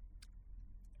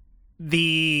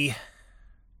the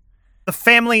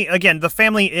family, again, the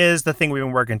family is the thing we've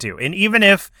been working to. And even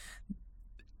if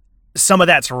some of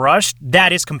that's rushed,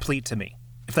 that is complete to me,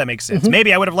 if that makes sense.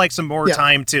 Maybe I would have liked some more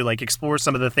time to like explore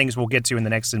some of the things we'll get to in the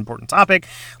next important topic,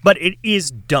 but it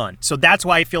is done. So that's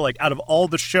why I feel like out of all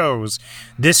the shows,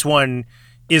 this one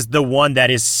is the one that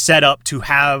is set up to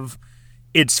have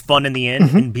its fun in the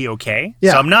end and be okay.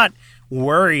 Yeah. So I'm not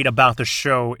worried about the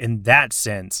show in that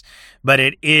sense, but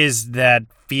it is that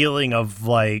feeling of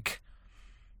like,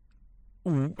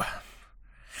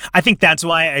 I think that's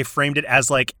why I framed it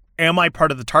as like, am I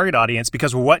part of the target audience?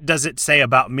 Because what does it say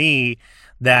about me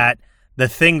that the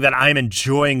thing that I'm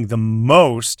enjoying the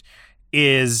most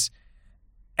is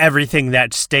everything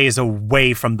that stays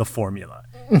away from the formula?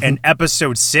 And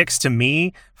episode 6 to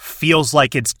me feels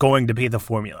like it's going to be the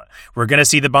formula. We're going to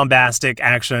see the bombastic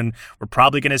action. We're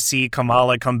probably going to see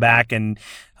Kamala come back and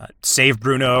save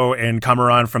Bruno and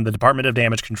Cameron from the Department of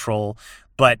Damage Control.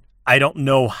 But I don't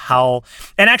know how.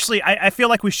 And actually, I feel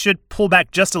like we should pull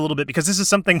back just a little bit, because this is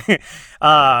something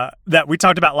that we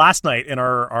talked about last night in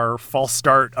our false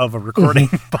start of a recording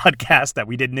podcast that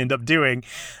we didn't end up doing.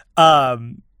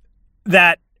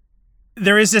 That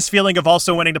there is this feeling of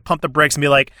also wanting to pump the brakes and be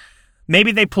like,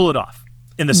 maybe they pull it off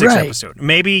in the 6th episode.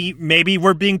 Maybe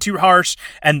we're being too harsh,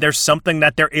 and there's something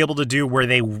that they're able to do where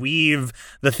they weave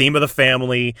the theme of the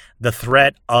family, the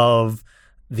threat of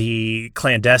the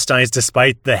clandestines,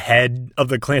 despite the head of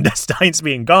the clandestines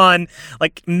being gone.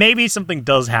 Like, maybe something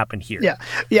does happen here.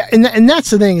 Yeah. And that's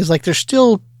the thing, is like, there's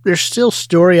still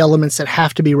story elements that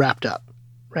have to be wrapped up,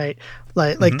 right?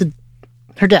 Like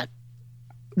her dad,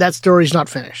 that story's not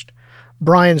finished.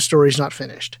 Brian's story's not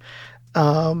finished.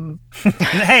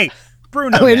 Hey,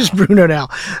 Bruno. I mean, it is Bruno now.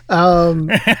 I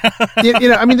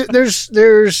mean,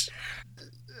 there's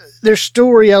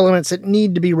story elements that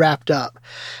need to be wrapped up.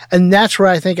 And that's where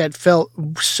I think I'd felt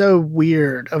so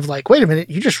weird of like, wait a minute,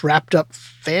 you just wrapped up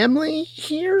family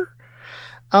here?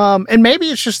 And maybe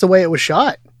it's just the way it was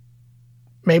shot.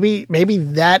 Maybe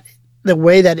that the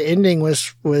way that ending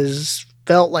was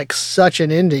felt like such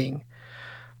an ending,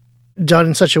 done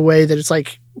in such a way that it's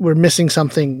like we're missing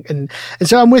something. And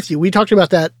so I'm with you. We talked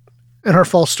about that in our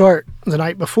false start the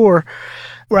night before,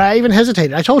 where I even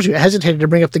hesitated. I told you I hesitated to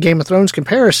bring up the Game of Thrones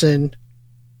comparison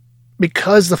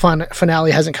because the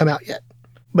finale hasn't come out yet.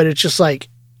 But it's just like,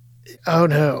 oh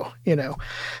no, And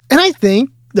I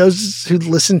think those who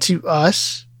listen to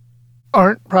us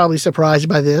aren't probably surprised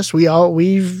by this.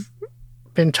 We've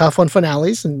been tough on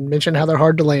finales and mentioned how they're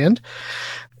hard to land.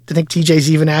 I think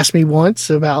TJ's even asked me once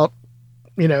about,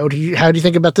 how do you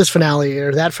think about this finale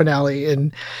or that finale?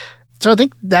 And so I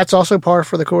think that's also par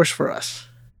for the course for us.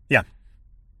 Yeah.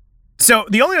 So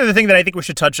the only other thing that I think we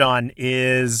should touch on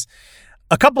is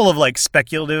a couple of like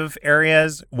speculative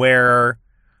areas where,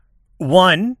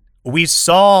 one, we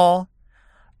saw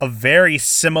a very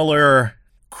similar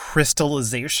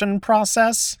crystallization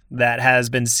process that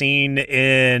has been seen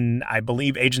in, I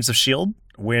believe, Agents of S.H.I.E.L.D.,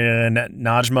 when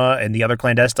Najma and the other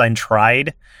clandestine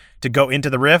tried to go into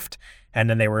the rift and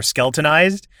then they were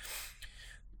skeletonized.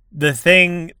 The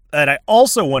thing that I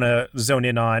also want to zone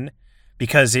in on,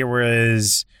 because it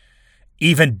was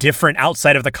even different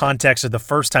outside of the context of the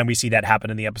first time we see that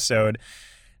happen in the episode,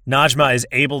 Najma is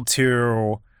able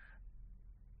to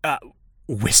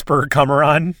whisper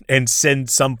Cameron and send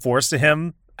some force to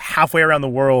him halfway around the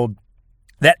world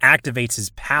that activates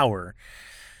his power.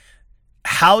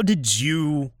 How did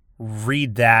you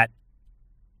read that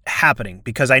happening?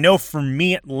 Because I know for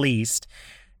me at least,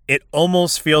 it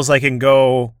almost feels like it can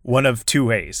go one of two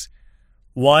ways.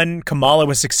 One, Kamala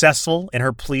was successful in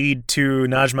her plea to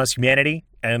Najma's humanity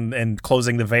and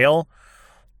closing the veil.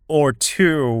 Or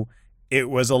two, it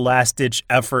was a last-ditch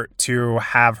effort to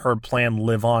have her plan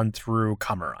live on through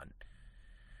Kamaran.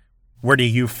 Where do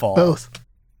you fall? Both.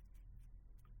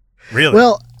 Really?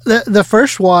 Well, the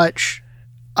first watch,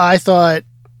 I thought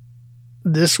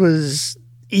this was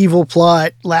evil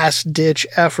plot, last-ditch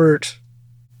effort.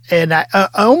 And I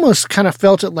almost kind of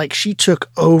felt it like she took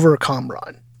over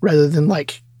Kamran rather than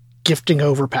like gifting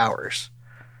over powers.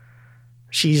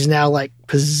 She's now like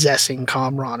possessing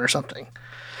Kamran or something.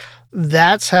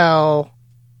 That's how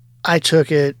I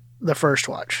took it the first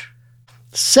watch.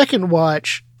 Second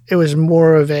watch, it was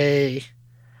more of a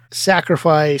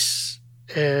sacrifice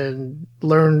and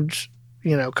learned,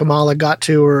 Kamala got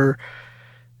to her.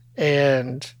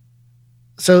 And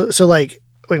so like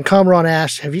when Kamran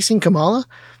asked, have you seen Kamala?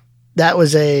 That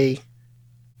was a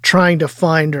trying to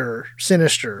find her,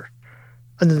 sinister.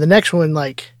 And then the next one,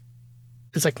 like,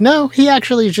 it's like, no, he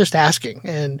actually is just asking.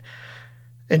 And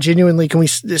genuinely, can we,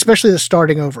 especially the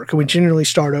starting over, can we genuinely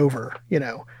start over,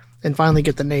 and finally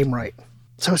get the name right?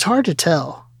 So it's hard to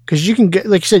tell. Because you can get,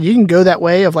 like you said, you can go that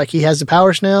way of like he has the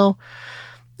powers now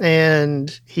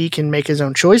and he can make his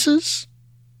own choices.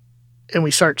 And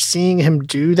we start seeing him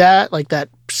do that, like that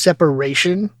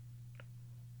separation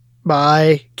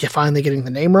by finally getting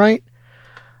the name right.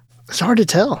 It's hard to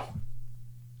tell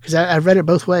because I've read it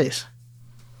both ways.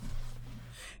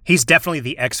 He's definitely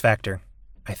the X factor,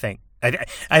 I think.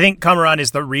 I think Kamaran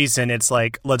is the reason it's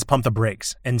like, let's pump the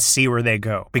brakes and see where they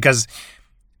go. Because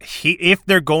if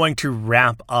they're going to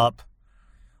wrap up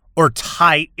or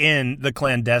tie in the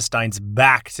clandestines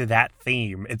back to that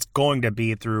theme, it's going to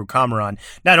be through Kamaran.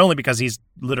 Not only because he's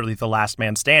literally the last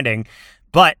man standing,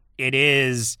 but it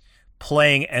is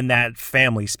playing in that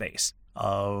family space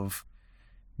of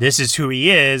this is who he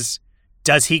is.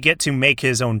 Does he get to make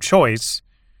his own choice,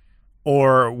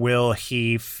 or will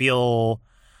he feel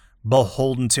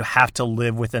beholden to have to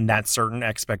live within that certain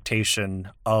expectation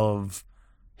of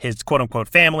his quote unquote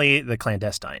family, the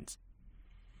clandestines?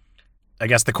 I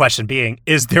guess the question being,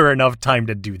 is there enough time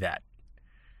to do that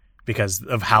because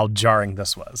of how jarring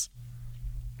this was?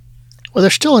 Well,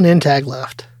 there's still an end tag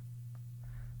left.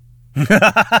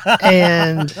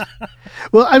 And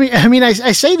well, I mean, I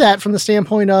say that from the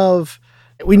standpoint of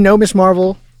we know Miss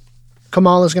Marvel,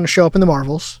 Kamala is going to show up in the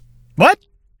Marvels. What?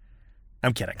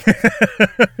 I'm kidding.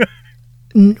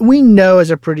 We know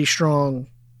is a pretty strong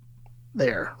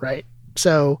there, right?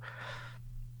 So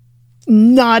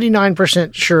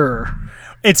 99% sure.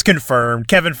 It's confirmed.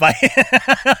 Kevin Feige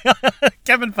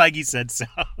said so.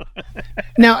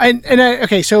 Now,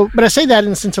 okay, so, but I say that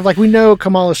in the sense of like, we know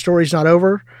Kamala's story's not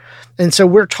over. And so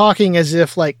we're talking as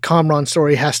if like Kamran's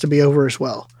story has to be over as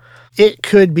well. It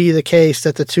could be the case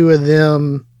that the two of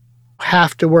them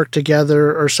have to work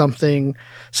together or something.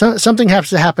 Something has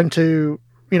to happen to,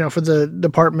 for the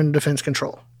Department of Defense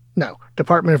Control. No,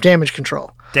 Department of Damage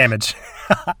Control. Damage.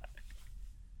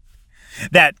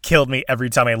 That killed me every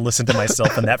time I listened to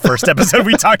myself in that first episode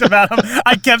we talked about him.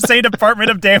 I kept saying Department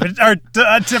of Damage or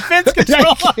Defense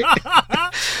Control.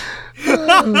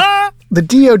 The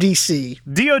DODC.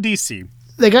 DODC.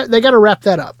 They got to wrap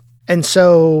that up. And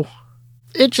so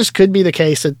it just could be the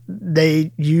case that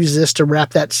they use this to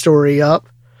wrap that story up.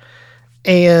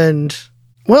 And,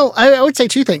 well, I would say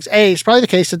two things. A, it's probably the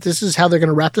case that this is how they're going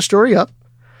to wrap the story up.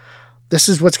 This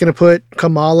is what's going to put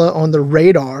Kamala on the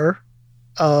radar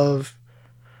of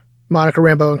Monica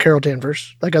Rambeau and Carol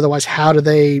Danvers. Like, otherwise, how do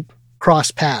they cross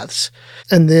paths?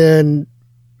 And then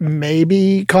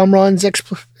maybe Kamran's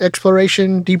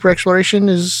exploration, deeper exploration,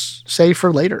 is saved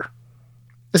for later.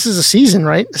 This is a season,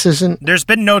 right? This isn't... There's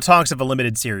been no talks of a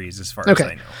limited series as far as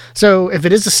I know. So if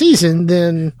it is a season,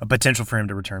 then... a potential for him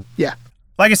to return. Yeah.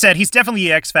 Like I said, he's definitely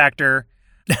the X factor.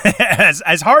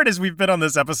 As hard as we've been on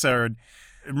this episode,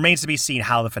 it remains to be seen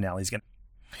how the finale is going to...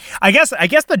 I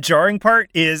guess the jarring part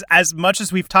is, as much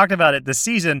as we've talked about it this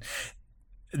season,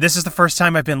 this is the first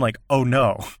time I've been like, oh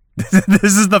no.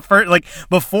 This is the first, like,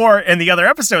 before in the other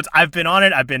episodes, I've been on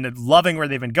it. I've been loving where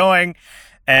they've been going.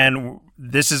 And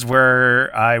this is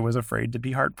where I was afraid to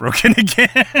be heartbroken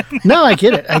again. No, I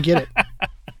get it.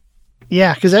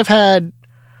 Yeah, because I've had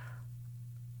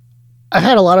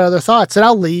a lot of other thoughts that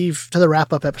I'll leave to the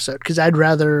wrap-up episode because I'd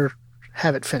rather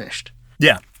have it finished.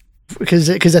 Yeah.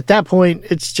 Because at that point,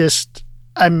 it's just,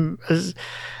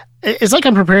 it's like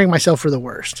I'm preparing myself for the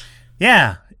worst.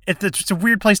 Yeah. It's a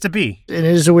weird place to be. And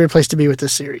it is a weird place to be with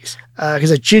this series.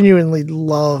 Because I genuinely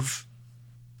love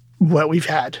what we've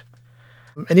had.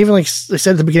 And even like I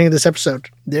said at the beginning of this episode,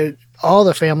 all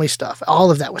the family stuff,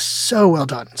 all of that was so well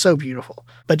done, so beautiful.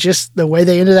 But just the way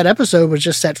they ended that episode was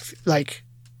just that, like,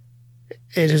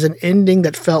 it is an ending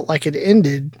that felt like it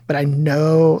ended, but I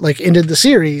know, like, ended the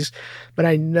series, but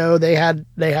I know they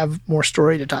have more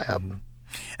story to tie up.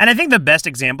 And I think the best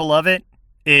example of it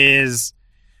is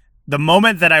the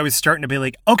moment that I was starting to be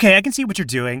like, okay, I can see what you're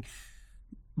doing.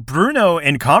 Bruno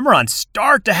and Kamran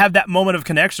start to have that moment of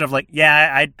connection of like,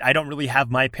 yeah, I don't really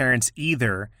have my parents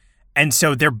either. And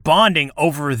so they're bonding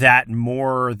over that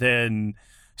more than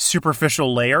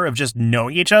superficial layer of just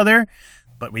knowing each other.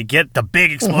 But we get the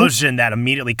big explosion that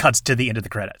immediately cuts to the end of the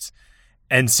credits.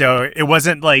 And so it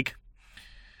wasn't like,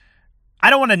 I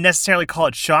don't want to necessarily call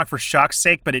it shock for shock's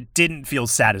sake, but it didn't feel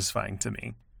satisfying to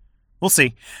me. We'll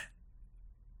see.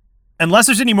 Unless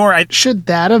there's any more. Should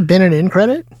that have been an end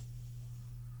credit?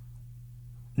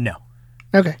 No.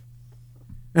 Okay.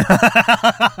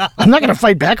 I'm not going to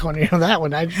fight back on you on that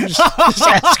one. I just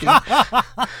asking.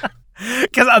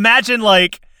 Because imagine,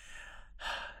 like,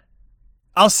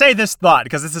 I'll say this thought,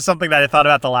 because this is something that I thought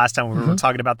about the last time when we were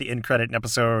talking about the end credit in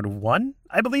episode 1,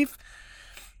 I believe.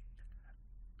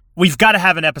 We've got to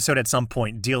have an episode at some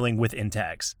point dealing with end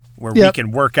tags where we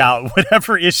can work out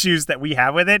whatever issues that we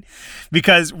have with it.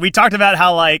 Because we talked about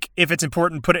how, like, if it's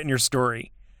important, put it in your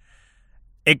story.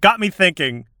 It got me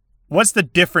thinking, what's the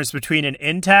difference between an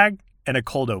end tag and a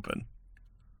cold open?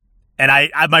 And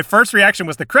I my first reaction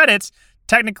was the credits.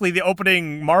 Technically, the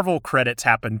opening Marvel credits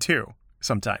happen too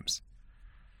sometimes.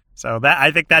 So that I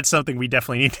think that's something we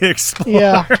definitely need to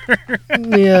explore.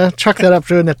 Yeah, chuck that up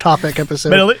during the topic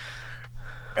episode.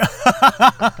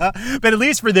 But at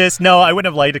least for this, no, I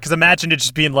wouldn't have liked it, because imagine it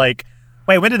just being like,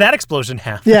 wait, when did that explosion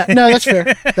happen? Yeah, no, that's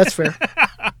fair. That's fair.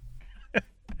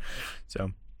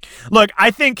 So, look,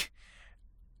 I think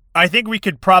we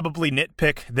could probably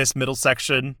nitpick this middle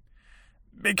section,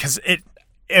 because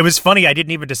it was funny. I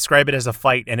didn't even describe it as a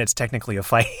fight, and it's technically a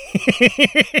fight.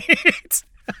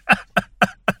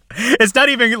 It's not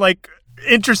even like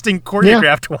interesting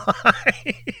choreographed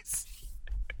wise.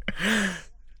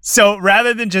 So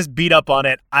rather than just beat up on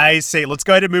it, I say let's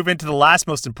go ahead and move into the last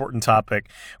most important topic,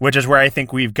 which is where I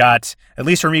think we've got, at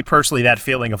least for me personally, that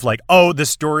feeling of like, oh, the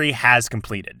story has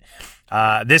completed.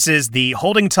 This is the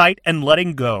holding tight and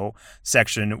letting go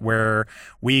section, where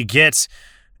we get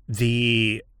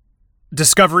the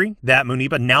discovery that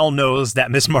Muniba now knows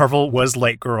that Miss Marvel was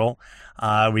Light Girl.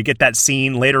 We get that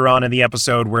scene later on in the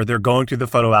episode where they're going through the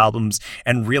photo albums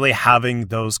and really having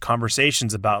those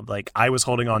conversations about, like, I was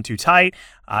holding on too tight,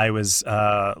 I was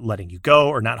letting you go,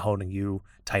 or not holding you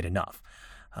tight enough.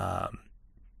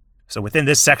 So within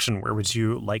this section, where would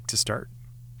you like to start?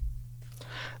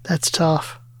 That's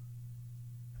tough.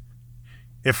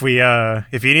 If you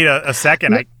need a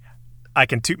second, I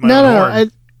can toot my own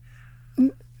horn.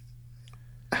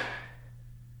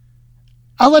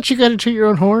 I'll let you get into your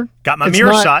own horn. Got my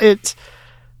mirror shot.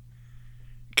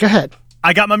 Go ahead.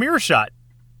 I got my mirror shot.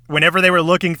 Whenever they were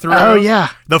looking through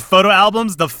the photo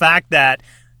albums, the fact that,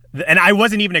 and I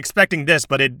wasn't even expecting this,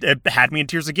 but it had me in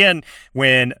tears again,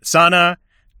 when Sana,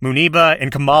 Muniba,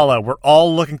 and Kamala were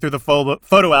all looking through the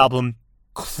photo album,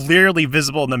 clearly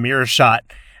visible in the mirror shot.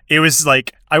 It was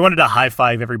like, I wanted to high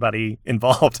five everybody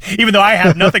involved, even though I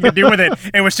had nothing to do with it.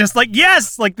 It was just like,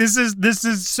 yes, like this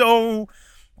is so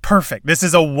perfect. This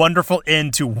is a wonderful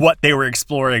end to what they were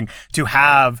exploring, to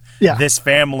have this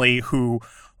family who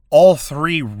all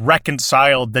three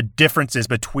reconciled the differences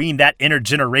between that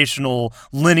intergenerational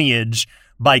lineage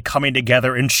by coming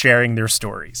together and sharing their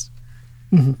stories.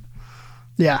 Mm-hmm.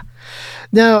 Yeah.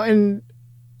 No, and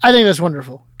I think that's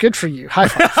wonderful. Good for you. High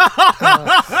five.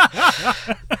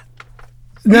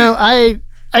 No, I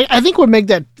think what made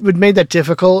that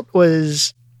difficult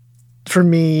was, for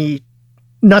me,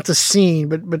 not the scene,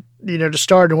 but to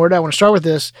start, and where I want to start with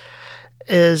this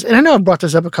is, and I know I've brought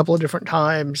this up a couple of different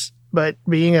times, but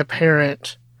being a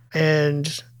parent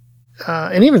and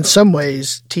even some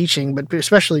ways teaching, but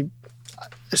especially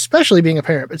being a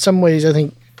parent, but some ways I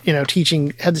think,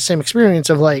 teaching had the same experience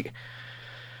of like,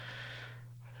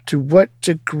 to what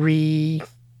degree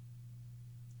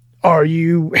are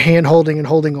you hand holding and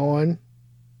holding on,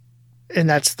 and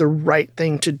that's the right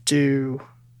thing to do,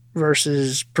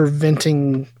 versus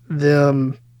preventing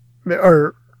them,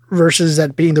 or versus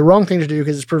that being the wrong thing to do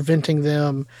because it's preventing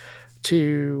them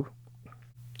to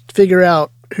figure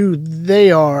out who they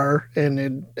are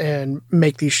and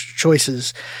make these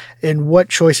choices, and what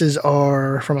choices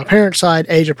are, from a parent side,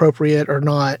 age appropriate or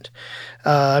not.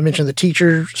 I mentioned the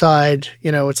teacher side.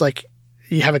 It's like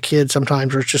you have a kid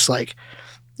sometimes where it's just like,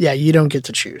 yeah, you don't get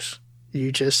to choose.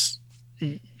 You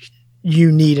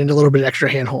need a little bit extra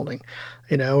hand holding.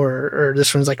 or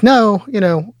this one's like, no,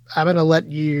 I'm going to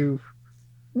let you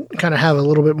kind of have a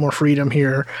little bit more freedom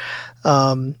here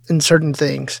in certain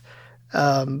things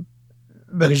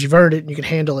because you've earned it and you can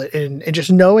handle it. And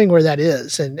just knowing where that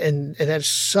is and that's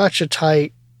such a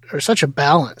tight or such a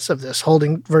balance of this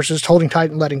holding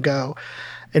tight and letting go.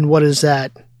 And what is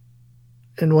that?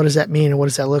 And what does that mean? And what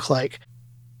does that look like?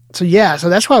 So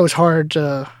that's why it was hard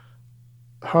to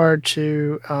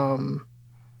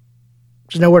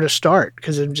just know where to start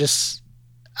because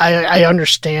I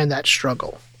understand that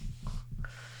struggle.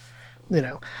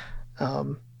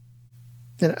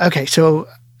 Okay, so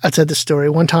I said this story.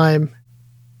 One time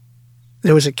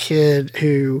there was a kid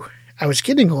who I was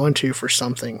getting onto for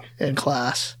something in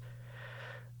class.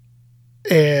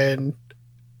 And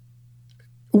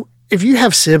if you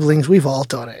have siblings, we've all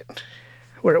done it,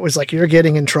 where it was like you're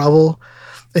getting in trouble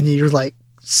and you're like,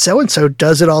 so-and-so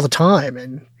does it all the time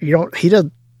and they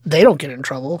don't get in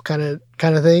trouble kind of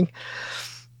thing.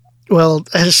 Well,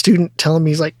 I had a student telling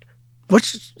me, he's like,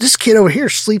 what's this kid over here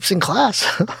sleeps in class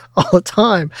all the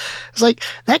time. It's like,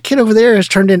 that kid over there has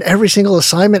turned in every single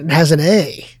assignment and has an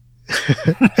A.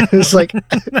 It's like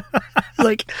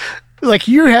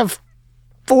you have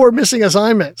 4 missing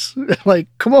assignments. Like,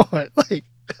 come on.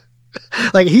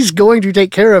 Like he's going to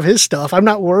take care of his stuff. I'm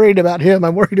not worried about him.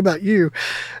 I'm worried about you.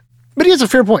 But he has a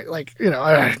fair point. Like,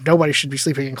 nobody should be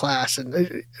sleeping in class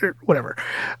and or whatever.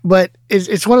 But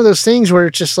it's one of those things where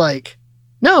it's just like,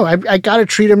 no, I got to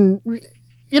treat them,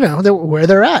 where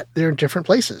they're at. They're in different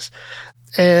places.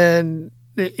 And,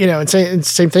 and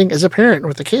same thing as a parent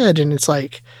with a kid. And it's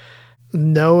like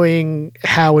knowing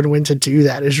how and when to do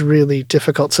that is really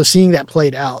difficult. So seeing that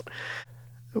played out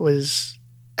was,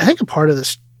 I think, a part of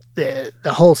this, the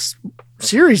whole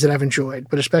series that I've enjoyed,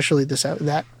 but especially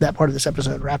that part of this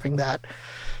episode, wrapping that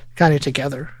kind of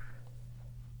together.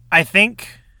 I think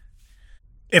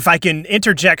if I can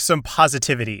interject some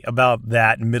positivity about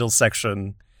that middle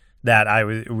section that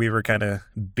we were kind of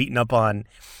beaten up on,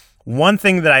 one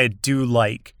thing that I do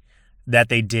like that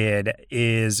they did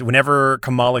is whenever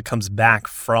Kamala comes back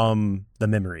from the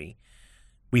memory,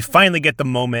 we finally get the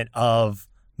moment of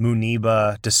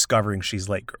Muniba discovering she's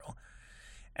Light Girl.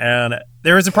 And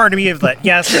there was a part of me of that,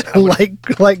 yes. Light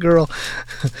Girl.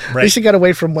 Right. At least you got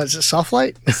away from, what is it, Soft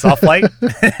Light? Soft Light?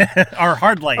 Or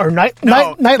Hard Light? Or Night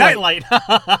Light.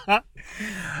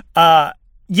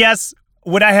 Yes,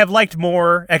 would I have liked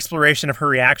more exploration of her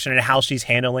reaction and how she's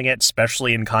handling it,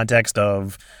 especially in context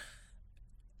of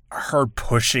her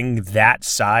pushing that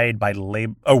side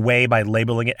away by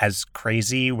labeling it as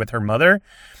crazy with her mother?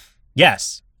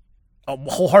 Yes,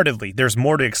 wholeheartedly. There's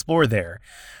more to explore there.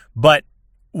 But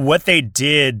what they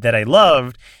did that I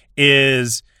loved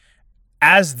is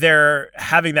as they're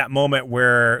having that moment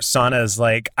where Sana is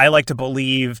like, I like to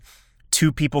believe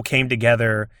 2 people came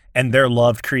together and their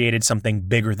love created something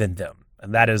bigger than them.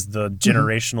 And that is the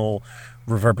generational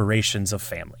reverberations of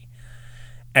family.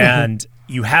 And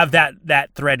you have that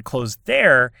thread closed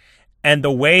there. And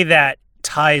the way that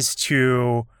ties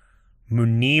to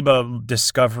Muniba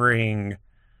discovering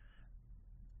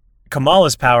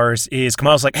Kamala's powers is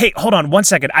Kamala's like, hey, hold on 1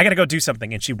 second. I got to go do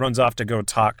something. And she runs off to go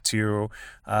talk to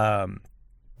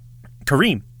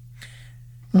Kareem.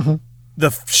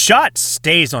 The shot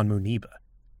stays on Muniba.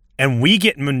 And we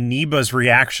get Muniba's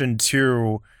reaction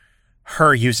to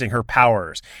her using her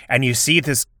powers. And you see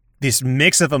this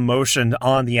mix of emotion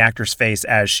on the actor's face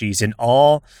as she's in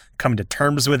awe, coming to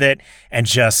terms with it. And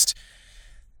just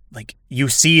like you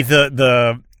see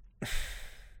the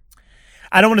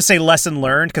I don't want to say lesson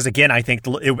learned, because again, I think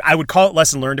I would call it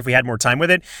lesson learned if we had more time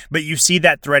with it, but you see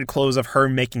that thread close of her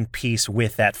making peace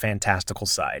with that fantastical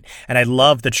side. And I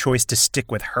love the choice to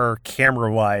stick with her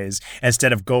camera-wise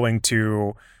instead of going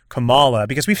to Kamala,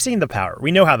 because we've seen the power.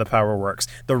 We know how the power works.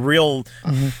 The real,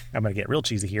 I'm going to get real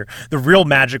cheesy here, the real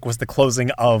magic was the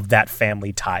closing of that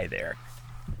family tie there.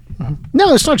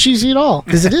 No, it's not cheesy at all,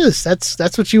 because it is.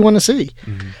 That's what you want to see.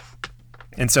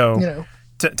 And so...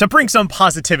 To bring some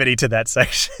positivity to that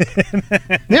section.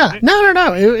 Yeah. No.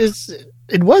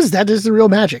 That is the real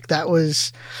magic. That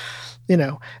was,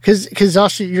 because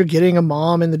also you're getting a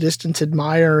mom in the distance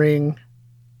admiring,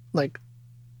 like,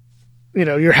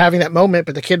 you're having that moment,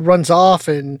 but the kid runs off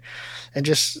and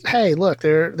just, hey, look,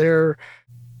 they're,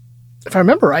 if I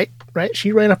remember right,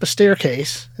 she ran up a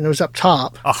staircase and it was up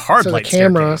top. A hard light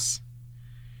staircase.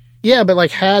 Yeah, but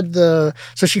like so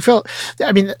she felt,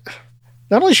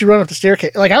 not only she run up the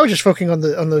staircase, like I was just focusing on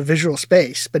the visual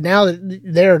space, but now that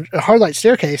they're a hard light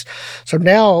staircase, so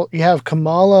now you have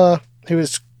Kamala who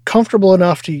is comfortable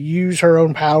enough to use her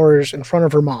own powers in front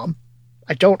of her mom.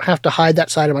 I don't have to hide that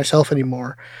side of myself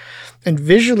anymore. And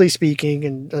visually speaking,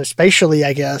 and spatially,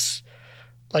 I guess,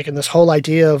 like in this whole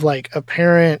idea of like a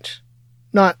parent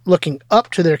not looking up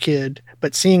to their kid,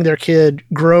 but seeing their kid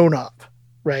grown up,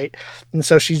 right? And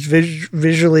so she's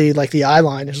visually, like the eye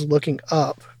line is looking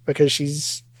up because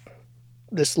she's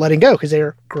just letting go because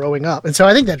they're growing up. And so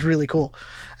I think that's really cool,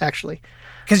 actually.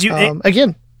 Because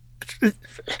again,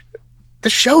 the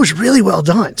show's really well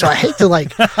done. So I hate to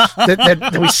like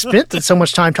that we spent so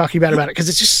much time talking about it because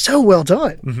it's just so well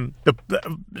done.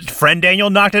 Friend Daniel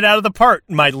knocked it out of the park.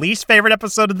 My least favorite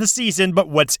episode of the season, but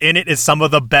what's in it is some of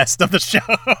the best of the show.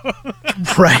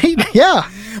 Right? Yeah.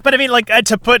 But I mean, like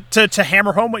to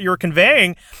hammer home what you were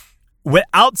conveying,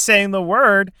 without saying the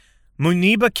word,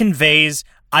 Muniba conveys,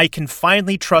 I can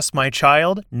finally trust my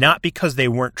child, not because they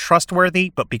weren't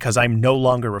trustworthy, but because I'm no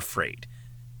longer afraid.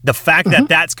 The fact that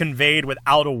that's conveyed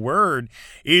without a word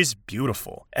is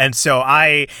beautiful. And so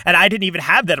I didn't even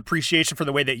have that appreciation for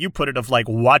the way that you put it of like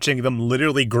watching them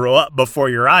literally grow up before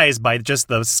your eyes by just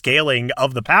the scaling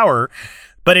of the power.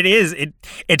 But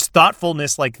it's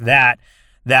thoughtfulness like that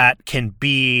can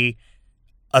be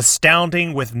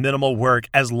astounding with minimal work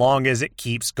as long as it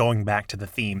keeps going back to the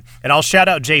theme. And I'll shout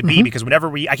out JB because whenever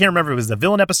I can't remember if it was the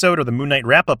villain episode or the Moon Knight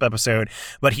wrap-up episode,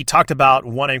 but he talked about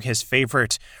one of his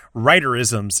favorite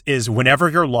writerisms is whenever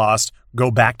you're lost, go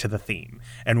back to the theme.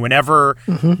 And whenever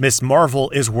Miss Marvel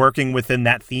is working within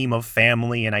that theme of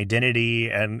family and identity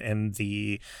and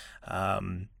the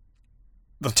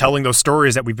telling those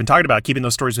stories that we've been talking about, keeping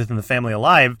those stories within the family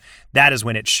alive, that is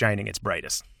when it's shining its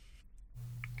brightest.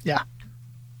 Yeah.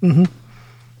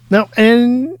 No,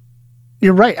 and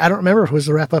you're right. I don't remember if it was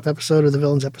the wrap-up episode or the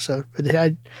villains episode, but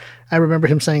I remember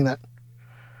him saying that,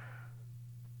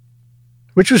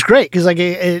 which was great because like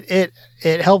it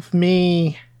helped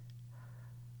me.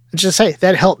 Let's just say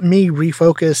that helped me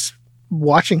refocus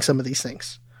watching some of these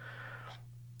things.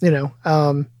 You know,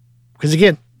 because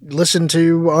again, listen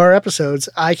to our episodes.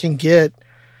 I can get.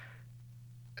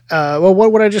 Well,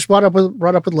 what I just brought up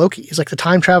with Loki is like the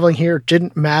time traveling here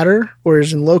didn't matter,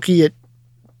 whereas in Loki it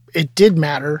did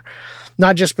matter,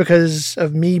 not just because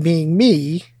of me being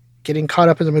me, getting caught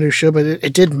up in the minutia, but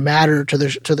it did matter to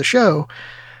the show.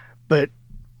 But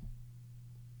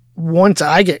once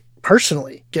I get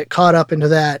caught up into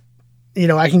that, you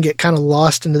know, I can get kind of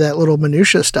lost into that little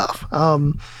minutia stuff.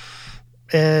 And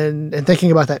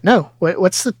thinking about that, no,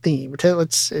 what's the theme?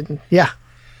 Yeah.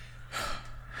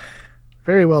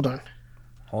 Very well done.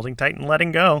 Holding tight and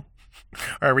letting go.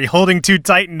 Are we holding too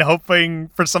tight and hoping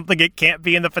for something it can't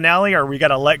be in the finale, or are we got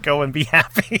to let go and be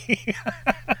happy?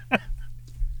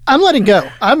 I'm letting go.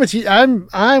 I'm with you. I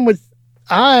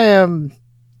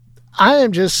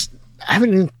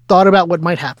haven't even thought about what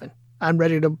might happen. I'm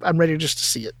ready just to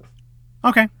see it.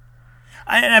 Okay.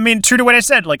 I mean, true to what I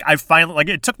said, like I finally, like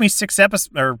it took me 6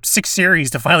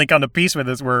 series to finally come to peace with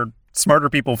this, where smarter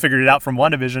people figured it out from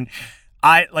WandaVision.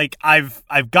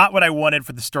 I've got what I wanted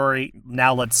for the story.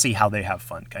 Now let's see how they have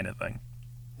fun, kind of thing.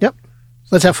 Yep.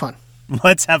 Let's have fun.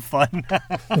 Let's have fun.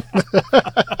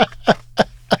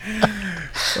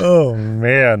 Oh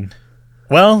man.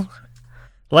 Well,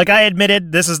 like I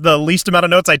admitted, this is the least amount of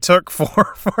notes I took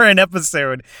for an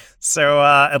episode. So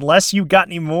unless you got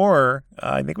any more,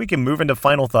 I think we can move into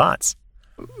final thoughts.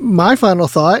 My final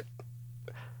thought: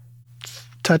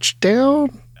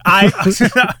 touchdown.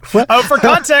 For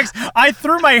context, I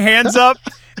threw my hands up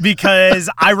because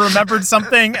I remembered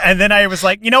something, and then I was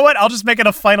like, you know what? I'll just make it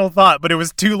a final thought. But it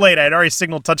was too late. I had already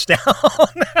signaled touchdown.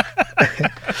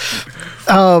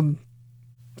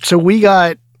 So we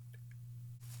got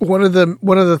one of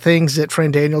the things that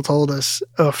friend Daniel told us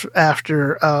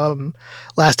after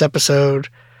last episode,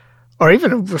 or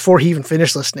even before he even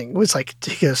finished listening, was like,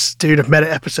 dude, a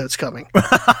meta episode's coming.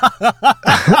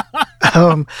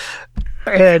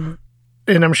 And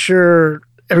I'm sure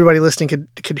everybody listening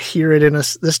could hear it in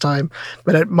us this time.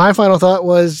 But my final thought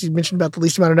was, you mentioned about the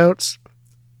least amount of notes.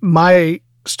 My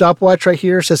stopwatch right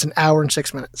here says 1 hour and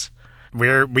 6 minutes.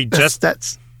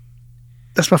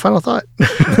 That's my final thought.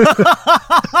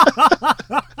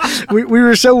 we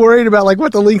were so worried about like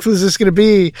what the length was this going to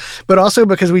be, but also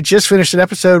because we just finished an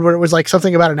episode where it was like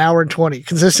something about 1 hour and 20,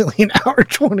 consistently 1 hour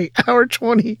 20, hour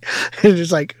 20. And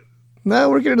it's like,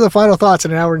 no, we're getting to the final thoughts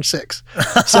in 1 hour and 6.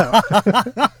 So,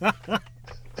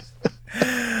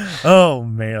 oh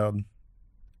man.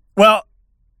 Well,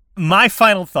 my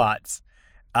final thoughts.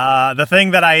 The thing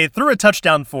that I threw a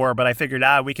touchdown for, but I figured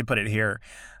we could put it here.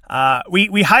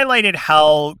 We highlighted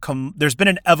how there's been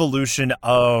an evolution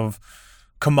of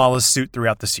Kamala's suit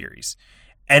throughout the series,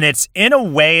 and it's in a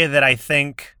way that I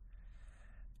think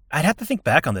I'd have to think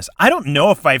back on this. I don't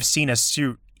know if I've seen a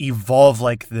suit evolve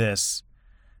like this,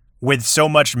 with so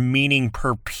much meaning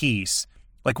per piece.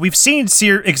 Like we've seen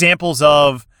examples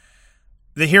of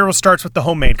the hero starts with the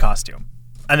homemade costume.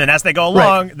 And then as they go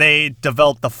along, they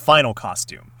develop the final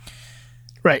costume.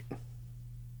 Right.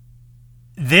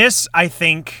 This, I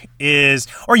think,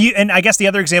 and I guess the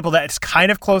other example that's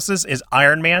kind of closest is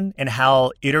Iron Man and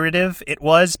how iterative it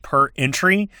was per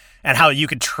entry and how you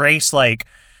could trace, like,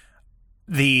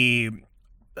 the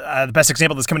best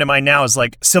example that's coming to mind now is,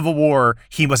 like, Civil War.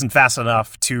 He wasn't fast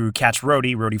enough to catch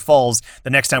Rhodey. Rhodey falls. The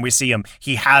next time we see him,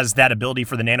 he has that ability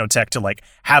for the nanotech to, like,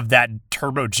 have that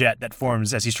turbojet that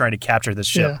forms as he's trying to capture the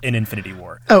ship in Infinity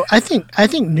War. Oh, I think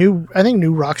new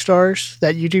Rockstars,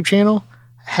 that YouTube channel,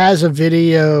 has a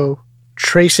video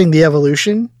tracing the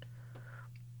evolution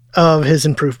of his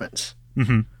improvements.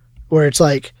 Mm-hmm. Where it's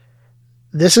like,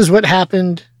 this is what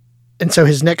happened, and so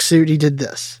his next suit, he did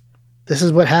this. This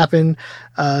is what happened.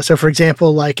 So, for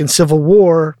example, like in Civil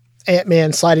War,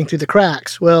 Ant-Man sliding through the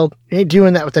cracks. Well, you ain't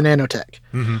doing that with the nanotech.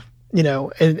 Mm-hmm. You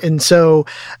know, and so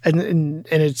but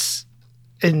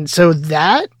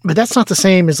that's not the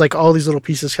same as like all these little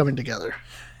pieces coming together.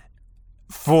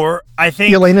 I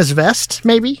think Yelena's vest,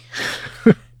 maybe.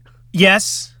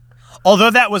 Yes, although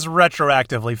that was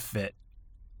retroactively fit.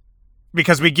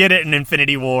 Because we get it in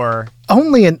Infinity War.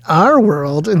 Only in our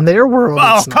world. In their world,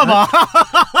 oh, come on.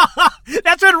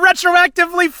 That's what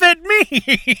retroactively fit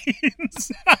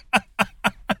means.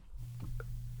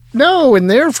 No, in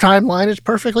their timeline, it's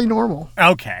perfectly normal.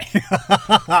 Okay.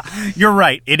 You're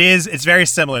right. It's very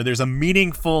similar. There's a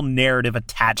meaningful narrative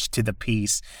attached to the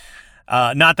piece.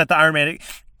 Not that the Iron Man...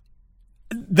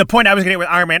 The point I was getting with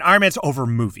Iron Man's over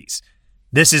movies.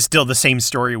 This is still the same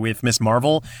story with Ms.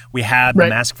 Marvel. We had the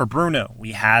mask for Bruno.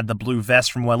 We had the blue vest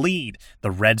from Waleed,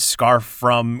 the red scarf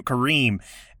from Kareem,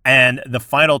 and the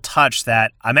final touch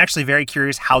that I'm actually very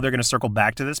curious how they're going to circle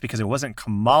back to this because it wasn't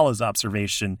Kamala's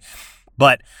observation,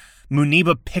 but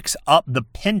Muniba picks up the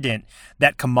pendant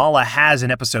that Kamala has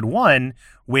in episode 1,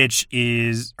 which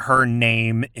is her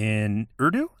name in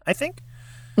Urdu, I think.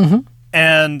 Mm-hmm.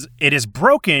 And it is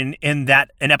broken in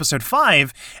episode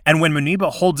 5, and when Muniba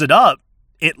holds it up,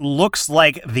 it looks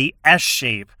like the S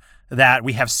shape that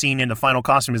we have seen in the final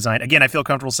costume design. Again, I feel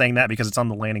comfortable saying that because it's on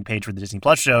the landing page for the Disney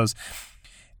Plus shows.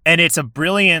 And it's a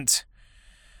brilliant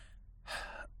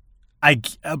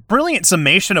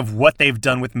summation of what they've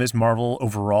done with Ms. Marvel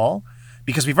overall,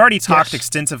 because we've already talked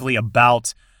extensively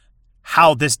about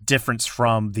how this differs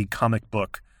from the comic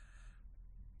book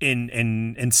in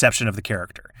inception of the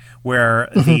character, where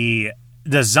the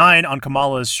design on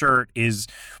Kamala's shirt is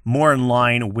more in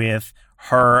line with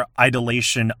her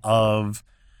idolation of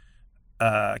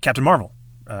Captain Marvel,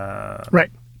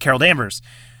 Carol Danvers.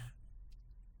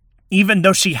 Even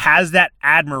though she has that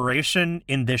admiration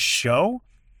in this show,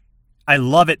 I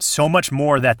love it so much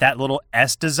more that little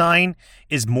S design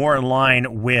is more in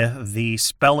line with the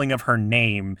spelling of her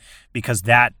name, because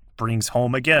that brings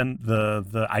home again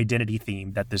the identity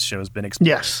theme that this show has been exploring.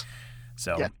 Yes.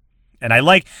 So. Yeah. And I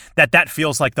like that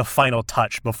feels like the final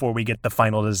touch before we get the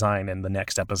final design in the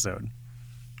next episode.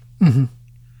 Mm-hmm.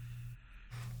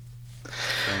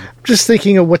 Just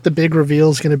thinking of what the big reveal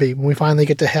is going to be when we finally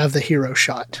get to have the hero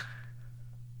shot.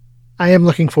 I am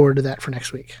looking forward to that for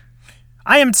next week.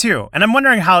 I am too. And I'm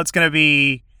wondering how it's going to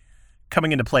be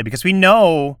coming into play, because we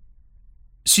know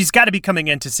she's got to be coming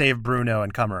in to save Bruno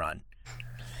and Cameron.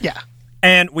 Yeah.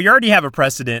 And we already have a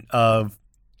precedent of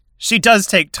she does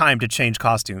take time to change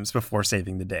costumes before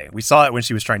saving the day. We saw it when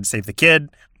she was trying to save the kid.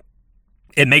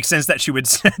 It makes sense that she would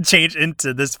change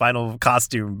into this final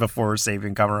costume before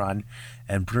saving Cameron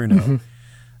and Bruno. Mm-hmm.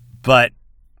 But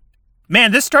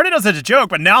man, this started as a joke,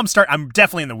 but now I'm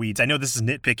definitely in the weeds. I know this is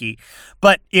nitpicky,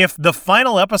 but if the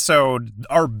final episode,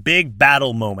 our big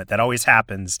battle moment that always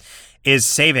happens, is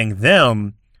saving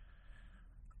them,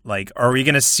 like, are we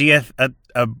going to see a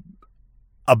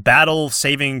battle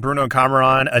saving Bruno and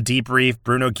Cameron, a debrief,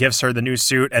 Bruno gives her the new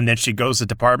suit, and then she goes to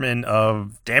Department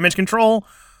of Damage Control?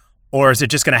 Or is it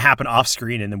just going to happen off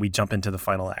screen and then we jump into the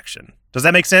final action? Does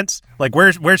that make sense? Like,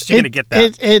 where's she going to get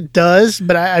that? It does,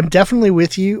 but I'm definitely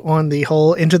with you on the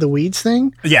whole into the weeds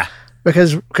thing. Yeah.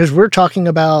 Because we're talking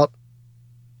about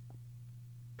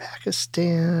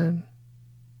Pakistan,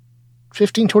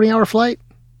 15, 20-hour flight.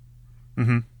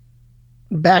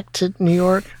 Mm-hmm. Back to New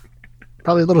York.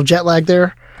 Probably a little jet lag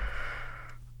there.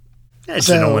 Yeah,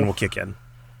 adrenaline will kick in.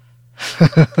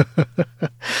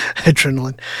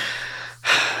 Adrenaline.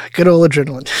 Good old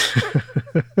adrenaline.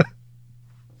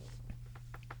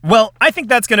 Well, I think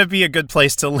that's going to be a good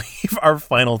place to leave our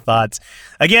final thoughts.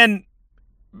 Again,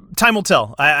 time will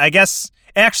tell. I guess,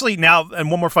 actually, now,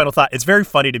 and one more final thought. It's very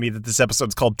funny to me that this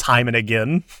episode's called Time and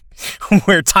Again,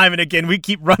 where time and again we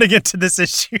keep running into this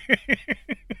issue.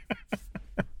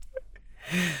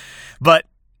 But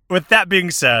with that being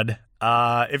said,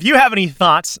 If you have any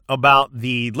thoughts about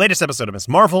the latest episode of Ms.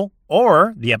 Marvel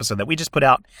or the episode that we just put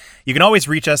out, you can always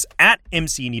reach us at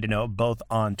MC Need to Know, both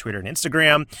on Twitter and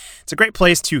Instagram. It's a great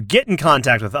place to get in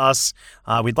contact with us.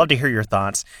 We'd love to hear your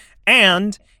thoughts.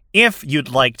 And if you'd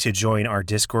like to join our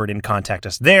Discord and contact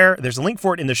us there, there's a link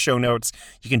for it in the show notes.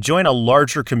 You can join a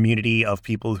larger community of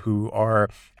people who are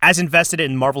as invested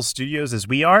in Marvel Studios as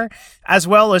we are, as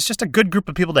well as just a good group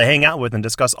of people to hang out with and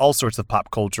discuss all sorts of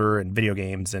pop culture and video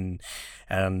games and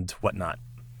whatnot.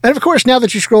 And of course, now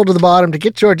that you scroll to the bottom to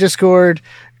get to our Discord,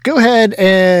 go ahead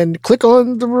and click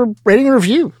on the rating and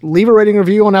review. Leave a rating and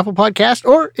review on Apple Podcast,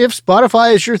 or if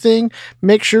Spotify is your thing,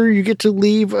 make sure you get to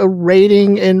leave a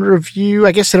rating and review.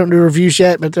 I guess they don't do reviews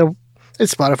yet, but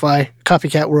it's Spotify,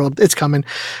 copycat world. It's coming.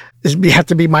 You have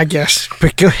to be my guest,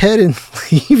 but go ahead and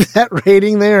leave that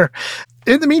rating there.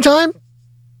 In the meantime,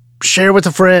 share with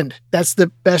a friend. That's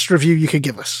the best review you could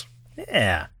give us.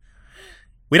 Yeah.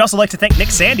 We'd also like to thank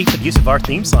Nick Sandy for the use of our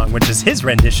theme song, which is his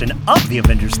rendition of the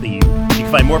Avengers theme. You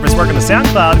can find more of his work on the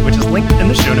SoundCloud, which is linked in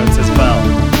the show notes as well.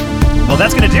 Well,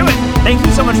 that's going to do it. Thank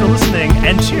you so much for listening.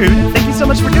 And Jude, thank you so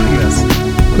much for doing this.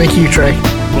 Thank you, Trey.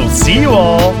 We'll see you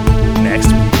all next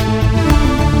week.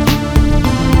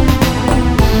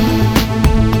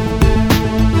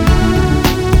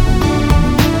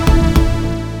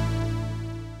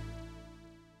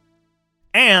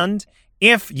 And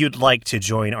if you'd like to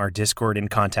join our Discord and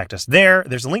contact us there,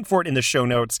 there's a link for it in the show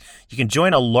notes. You can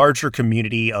join a larger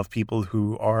community of people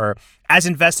who are as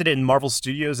invested in Marvel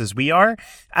Studios as we are,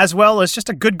 as well as just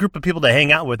a good group of people to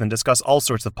hang out with and discuss all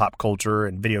sorts of pop culture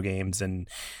and video games and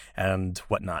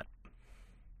whatnot.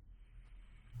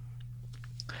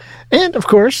 And of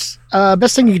course,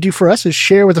 best thing you can do for us is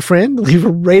share with a friend, leave a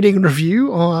rating and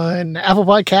review on Apple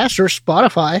Podcasts or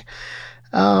Spotify.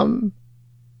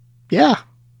 Yeah.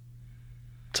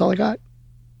 That's all I got.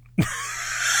 Well,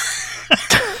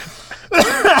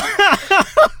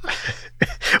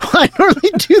 I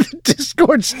normally do the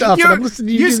Discord stuff. And I'm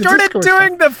listening to you started the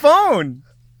doing the phone.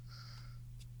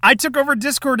 I took over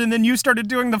Discord and then you started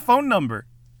doing the phone number.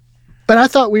 But I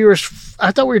thought we were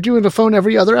doing the phone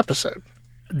every other episode.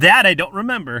 That I don't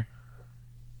remember.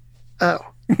 Oh.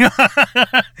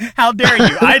 How dare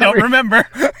you? I don't remember.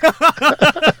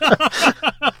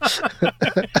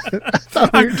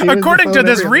 According to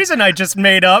this reason I just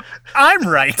made up, I'm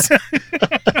right.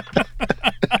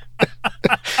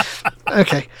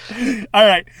 Okay. All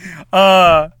right.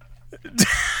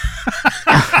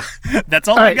 That's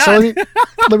all I got. So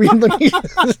let me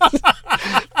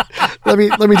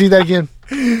do that again.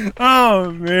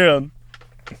 Oh man.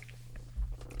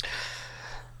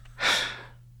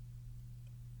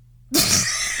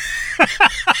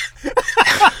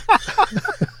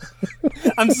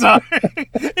 I'm sorry.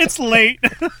 It's late.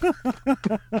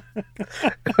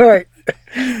 All right.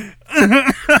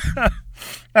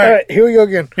 All right. Here we go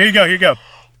again. Here you go.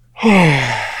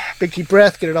 Big deep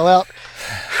breath. Get it all out.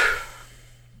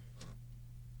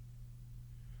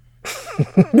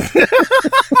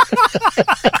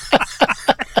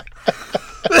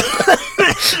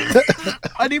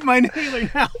 I need my inhaler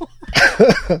now.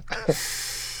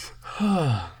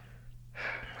 All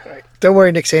right. Don't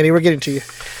worry, Nick Sandy. We're getting to you.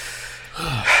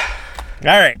 All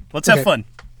right. Let's have fun.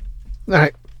 All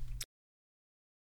right.